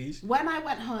kill the fish. When I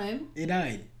went home... It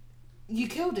died. You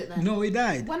killed it then? No, it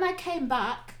died. When I came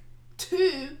back,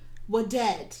 2 were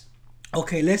dead.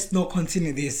 Okay, let's not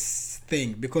continue this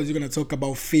thing because you're going to talk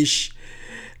about fish.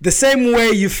 The same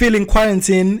way you feel in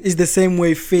quarantine is the same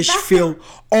way fish feel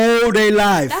all day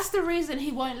life. That's the reason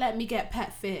he won't let me get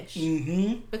pet fish.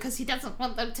 Mm-hmm. Because he doesn't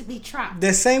want them to be trapped.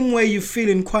 The same way you feel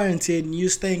in quarantine, you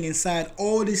staying inside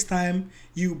all this time,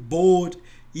 you bored,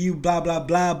 you blah, blah,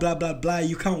 blah, blah, blah, blah.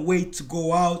 You can't wait to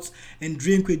go out and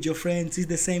drink with your friends. It's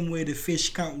the same way the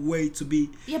fish can't wait to be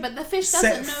Yeah, but the fish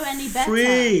doesn't know any better.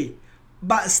 Free.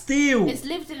 But still. It's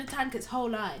lived in a tank its whole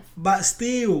life. But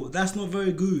still, that's not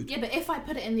very good. Yeah, but if I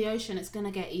put it in the ocean, it's going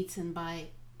to get eaten by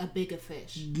a bigger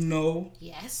fish. No.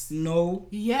 Yes. No.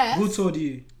 Yes. Who told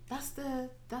you? That's the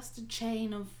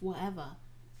chain of whatever.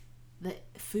 The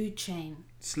food chain.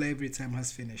 Slavery time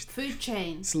has finished. Food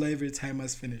chain. Slavery time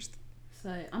has finished.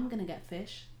 So I'm going to get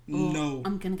fish. No.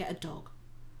 I'm going to get a dog.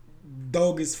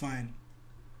 Dog is fine.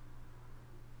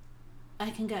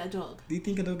 I can get a dog. Do you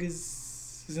think a dog is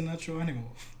a natural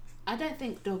animal? I don't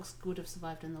think dogs would have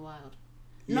survived in the wild.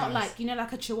 Not like,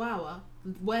 like a chihuahua.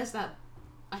 Where's that?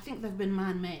 I think they've been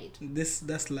man-made.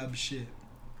 That's lab shit.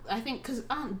 I think because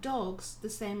aren't dogs the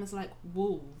same as like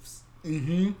wolves?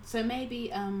 Mm-hmm. So maybe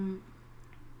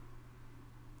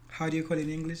how do you call it in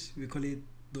English? We call it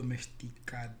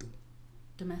domesticado.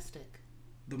 Domestic.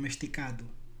 Domesticado.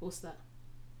 What's that?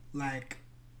 Like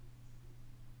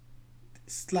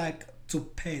it's like to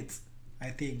pet, I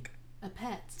think. A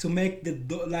pet. To make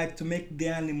to make the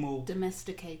animal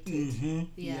domesticated. Mm-hmm.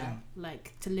 Yeah,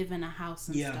 like to live in a house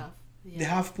and stuff. Yeah. They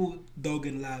have put dog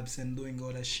in labs and doing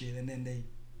all that shit, and then they,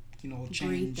 change.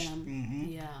 Breed them.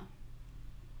 Mm-hmm. Yeah.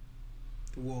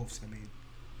 The wolves, I mean.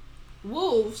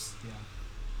 Wolves. Yeah.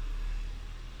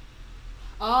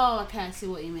 Oh, okay, I see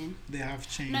what you mean. They have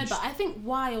changed. No, but I think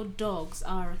wild dogs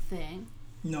are a thing.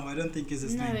 No, I don't think it's a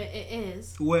thing. No, it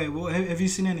is. Where? Have you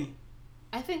seen any?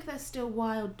 I think there's still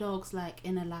wild dogs like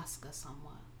in Alaska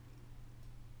somewhere.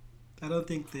 I don't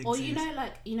think they Or exist.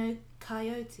 you know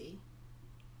coyote.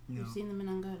 No. You've seen them in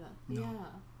Angola. No. Yeah.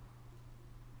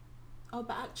 Oh,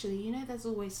 but actually, you know, there's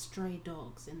always stray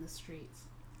dogs in the streets.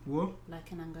 What?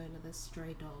 Like in Angola, there's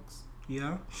stray dogs.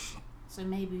 Yeah. So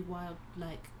maybe wild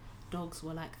like dogs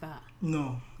were like that.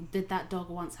 No. Did that dog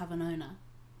once have an owner?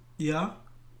 Yeah.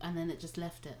 And then it just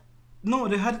left it. No,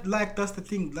 they had that's the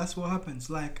thing. That's what happens.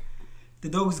 Like, the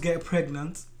dogs get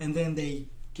pregnant and then they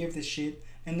give the shit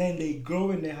and then they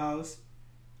grow in the house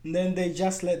and then they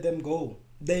just let them go.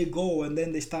 They go and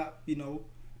then they start,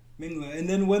 mingling. And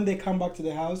then when they come back to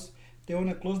the house, they want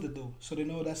to close the door so they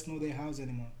know that's not their house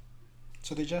anymore.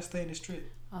 So they just stay in the street.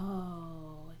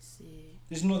 Oh, I see.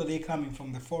 It's not that they're coming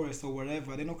from the forest or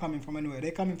wherever. They're not coming from anywhere.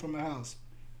 They're coming from a house.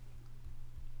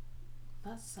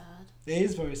 That's sad. It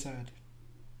is very sad.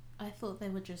 I thought they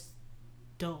were just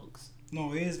dogs.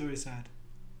 No, it is very sad.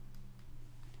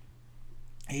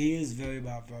 It is very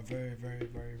bad, very, very,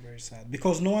 very, very sad.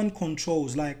 Because no one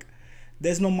controls, like,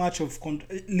 there's not much of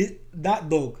that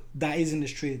dog that is in the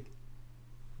street.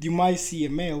 You might see a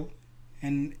male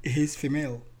and he's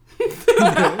female.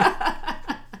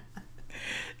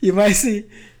 you might see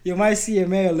a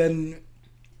male and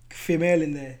female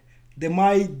in there. They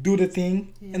might do the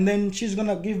thing, and then she's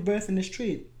gonna give birth in the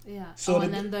street. Yeah. So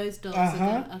and then those dogs.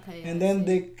 Okay. Yeah, and then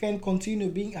they can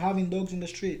continue having dogs in the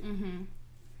street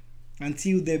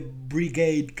until the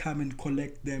brigade come and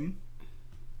collect them.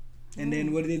 And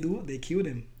then what do? They kill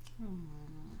them.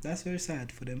 That's very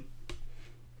sad for them.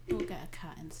 We'll get a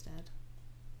cat instead.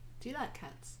 Do you like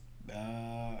cats?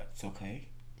 It's okay.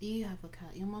 You have a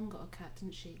cat. Your mum got a cat,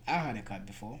 didn't she? I had a cat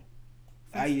before.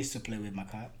 I used to play with my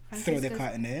cat. Throw the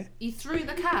cat in there. You threw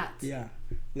the cat? Yeah.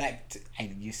 I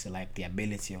used to like the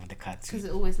ability of the cat Because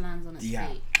it always lands on its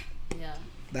feet. Yeah.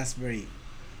 That's very...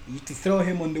 You to throw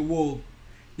him on the wall,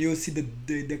 you'll see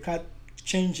the cat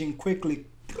changing quickly.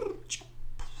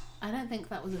 I don't think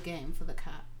that was a game for the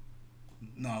cat.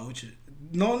 No,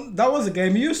 that was a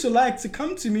game. He used to like to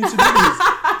come to me to do this.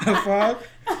 The fuck?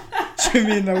 What you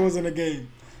mean that wasn't a game?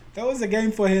 That was a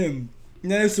game for him.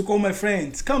 And I used to call my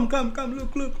friends. Come,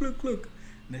 look.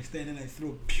 Next day, then I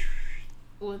threw.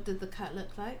 What did the cat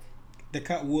look like? The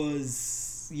cat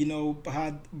was,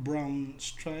 had brown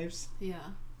stripes. Yeah.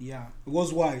 Yeah. It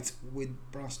was white with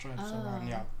brown stripes around,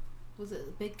 yeah. Was it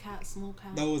a big cat, small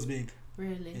cat? That was big.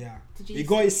 Really? Yeah. It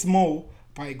got small,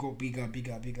 but it got bigger.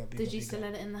 Did you still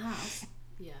let it in the house?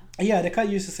 Yeah. Yeah, the cat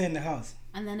used to stay in the house.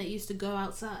 And then it used to go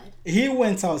outside? He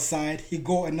went outside, he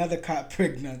got another cat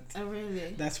pregnant. Oh,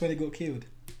 really? That's when he got killed.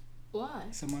 Why?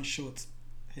 Someone shot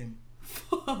him.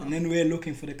 And then we were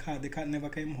looking for the cat. The cat never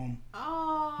came home.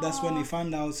 Oh. That's when we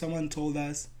found out. Someone told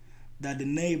us that the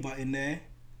neighbor in there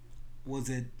was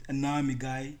an army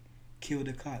guy, killed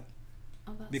the cat.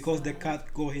 Oh, that's because sad. the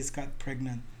cat got his cat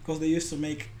pregnant. Because they used to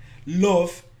make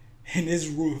love in his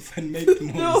roof and make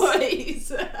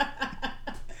noise.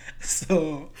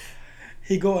 So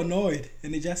he got annoyed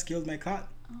and he just killed my cat.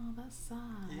 Oh, that's sad.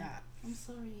 Yeah. I'm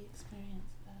sorry you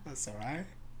experienced that. That's alright.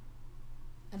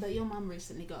 But your mum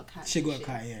recently got a cat. She got a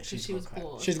cat, yeah. She was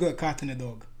bored. She's got a cat and a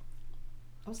dog.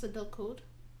 What's the dog called?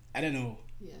 I don't know.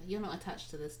 Yeah, you're not attached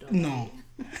to this dog. No.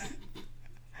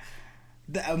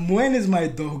 When is my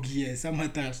dog? Yes, I'm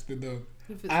attached to the dog.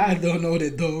 I don't know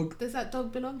the dog. Does that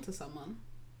dog belong to someone?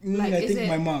 I think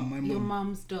my mom. Your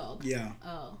mum's dog? Yeah.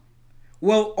 Oh.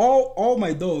 Well, all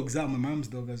my dogs are my mom's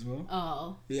dog as well.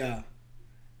 Oh. Yeah.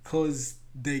 Because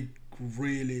they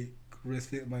really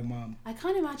respect my mom. I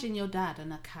can't imagine your dad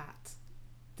and a cat.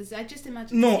 I just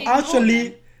imagine... No,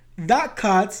 actually, that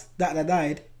cat that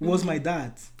died was my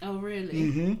dad's. Oh, really?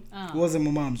 Mm-hmm. Oh. Wasn't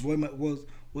my mom's.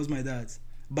 Was my dad's.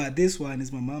 But this one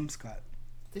is my mom's cat.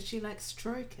 Does she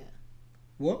stroke it?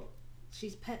 What? She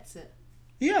pets it.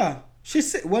 Yeah.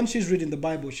 When she's reading the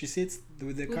Bible, she sits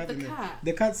with the cat.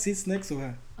 The cat sits next to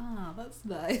her. Ah, that's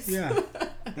nice. Yeah.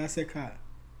 That's a cat.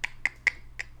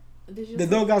 The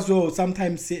dog as well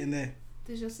sometimes sit in there.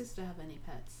 Does your sister have any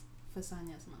pets? For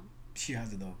Sanya's mum? She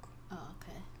has a dog. Oh,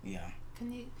 okay. Yeah.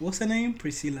 Can you... What's her name?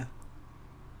 Priscilla.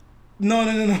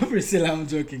 No, Priscilla, I'm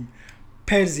joking.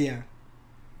 Persia.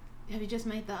 Have you just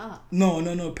made that up?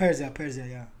 No, Persia,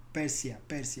 yeah. Persia.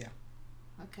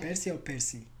 Okay. Persia or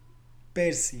Percy?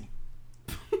 Percy.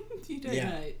 You don't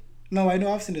know? No, I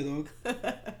know, I've seen the dog.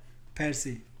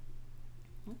 Percy.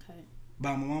 Okay.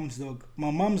 But my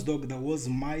mom's dog that was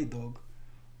my dog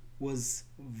was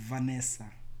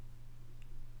Vanessa.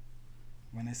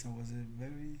 Vanessa was a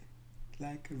very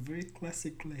like a very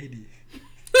classic lady.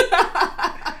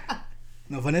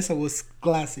 No, Vanessa was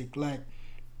classic. Like,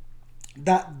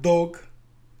 that dog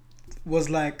was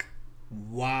like,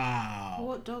 wow.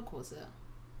 What dog was it?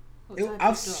 What type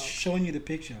I've of dog? shown you the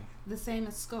picture. The same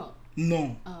as Scott?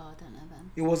 No, Oh, I don't know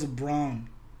then. it was a brown.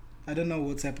 I don't know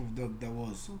what type of dog that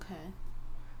was. Okay.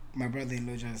 My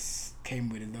brother-in-law just came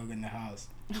with a dog in the house.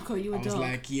 I got you a I was dog.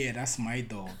 like, yeah, that's my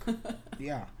dog.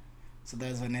 Yeah. So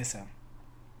that's Vanessa.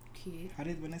 Cute. How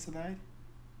did Vanessa die?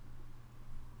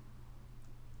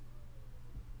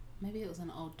 Maybe it was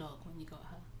an old dog when you got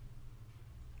her.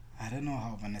 I don't know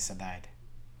how Vanessa died,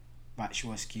 but she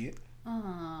was cute.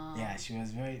 Aww. Yeah, she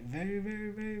was very, very, very,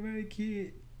 very, very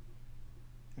cute.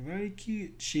 Very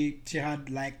cute. She had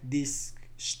like this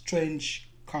strange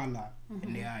color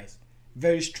in the eyes.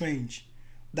 Very strange.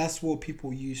 That's what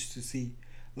people used to see.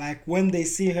 Like when they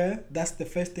see her, that's the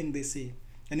first thing they see.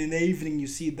 And in the evening, you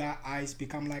see that eyes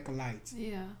become like a light.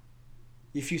 Yeah.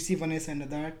 If you see Vanessa in the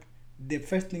dark, the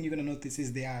first thing you're gonna notice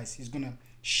is the eyes. It's gonna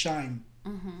shine.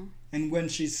 And when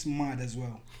she's mad as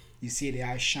well, you see the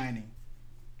eyes shining.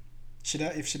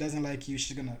 If she doesn't like you,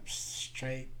 she's gonna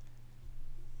straight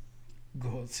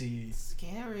go to you.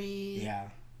 Scary. Yeah.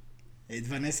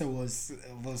 Vanessa was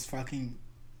fucking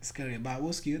scary, but it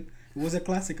was cute. It was a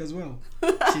classic as well.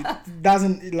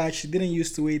 She didn't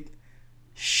used to eat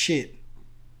shit.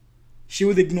 She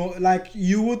would ignore, like,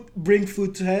 you would bring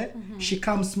food to her. She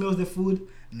comes, smells the food.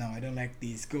 No, I don't like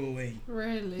this. Go away.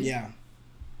 Really? Yeah.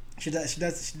 She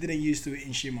didn't used to eat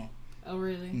in Shimo. Oh,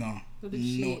 really? No. What did she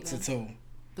eat Not at all.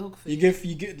 Dog food?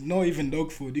 You get not even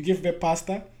dog food. You give her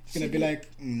pasta, she's gonna be like,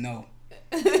 no.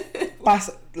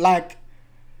 Pasta, like,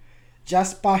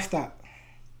 just pasta.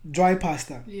 Dry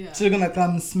pasta. Yeah. She's gonna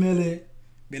come smell it.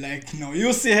 Be like, no.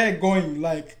 You see her going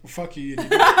like, fuck you.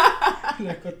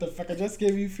 Like, what the fuck? I just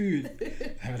gave you food.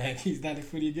 I'm like, is that the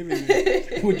food you're giving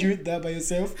me? Would you eat that by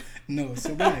yourself? No.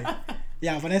 So bye.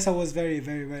 Yeah, Vanessa was very,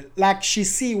 very, very, like, she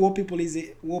see what people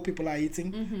are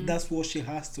eating. That's what she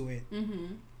has to eat.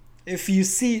 If you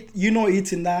see you not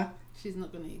eating that, she's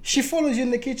not gonna eat. She follows you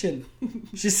in the kitchen.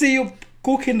 She see you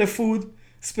cooking the food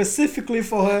specifically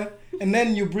for her, and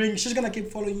then she's gonna keep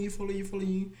following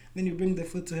you. Then you bring the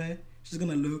food to her. She's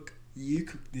gonna look. You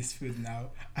cook this food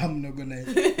now. I'm not gonna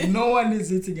eat. No one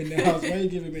is eating in the house. Why are you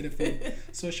giving me the food?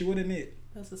 So she wouldn't eat.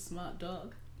 That's a smart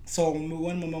dog. So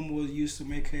when my mom was used to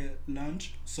make her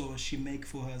lunch, so she make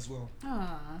for her as well.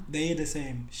 Ah. They eat the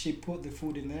same. She put the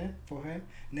food in there for her,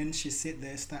 and then she sit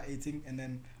there, start eating, and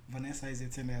then Vanessa is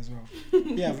eating there as well.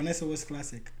 Yeah, Vanessa was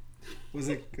classic.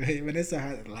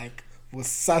 Vanessa was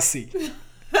sassy.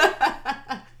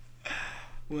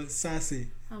 Was sassy.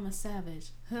 I'm a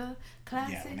savage. Huh?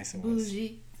 Classic. Vanessa was.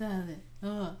 Bougie. Savage.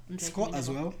 Oh, Scott as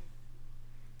well.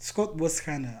 Scott was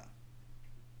kind of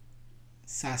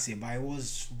sassy, but I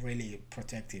was really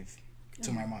protective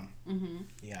to my mom.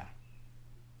 Yeah.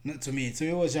 Not to me. To me,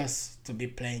 it was just to be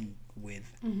playing with.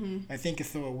 I think he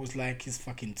thought it was like his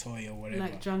fucking toy or whatever.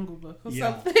 Like Jungle Book or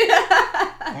Yeah. something.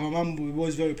 My mom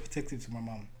was very protective to my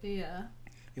mom. Yeah.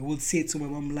 He would say to my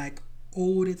mom like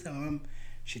all the time.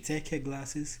 She take her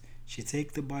glasses, she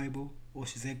take the Bible, or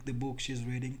she take the book she's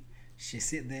reading. She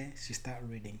sit there, she start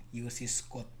reading. You will see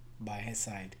Scott by her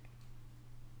side.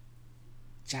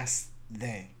 Just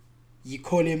there. You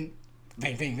call him,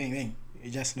 bang, bang, bang, bang.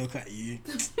 He just look at you.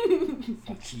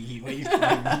 Fuck you, what you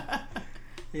doing?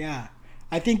 Yeah.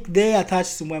 I think they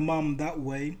attached to my mom that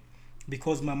way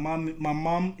because my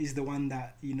mom is the one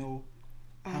that,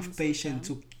 have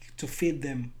patience to feed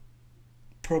them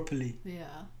properly.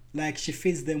 Yeah. Like she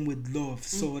feeds them with love,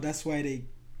 so that's why they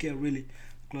get really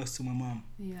close to my mom.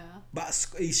 Yeah. But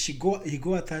he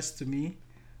got attached to me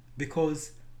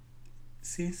because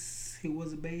since he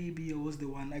was a baby, I was the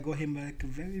one. I got him like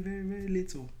very, very, very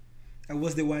little. I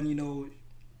was the one,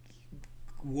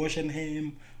 washing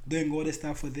him, doing all the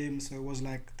stuff for them. So it was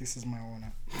like, this is my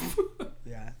owner.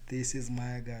 Yeah, this is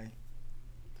my guy.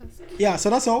 Yeah, so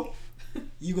that's all.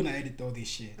 You're gonna edit all this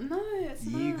shit. No, it's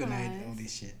not. You're gonna edit all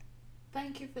this shit.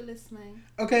 Thank you for listening.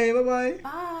 Okay, bye-bye.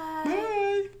 Bye.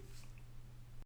 Bye.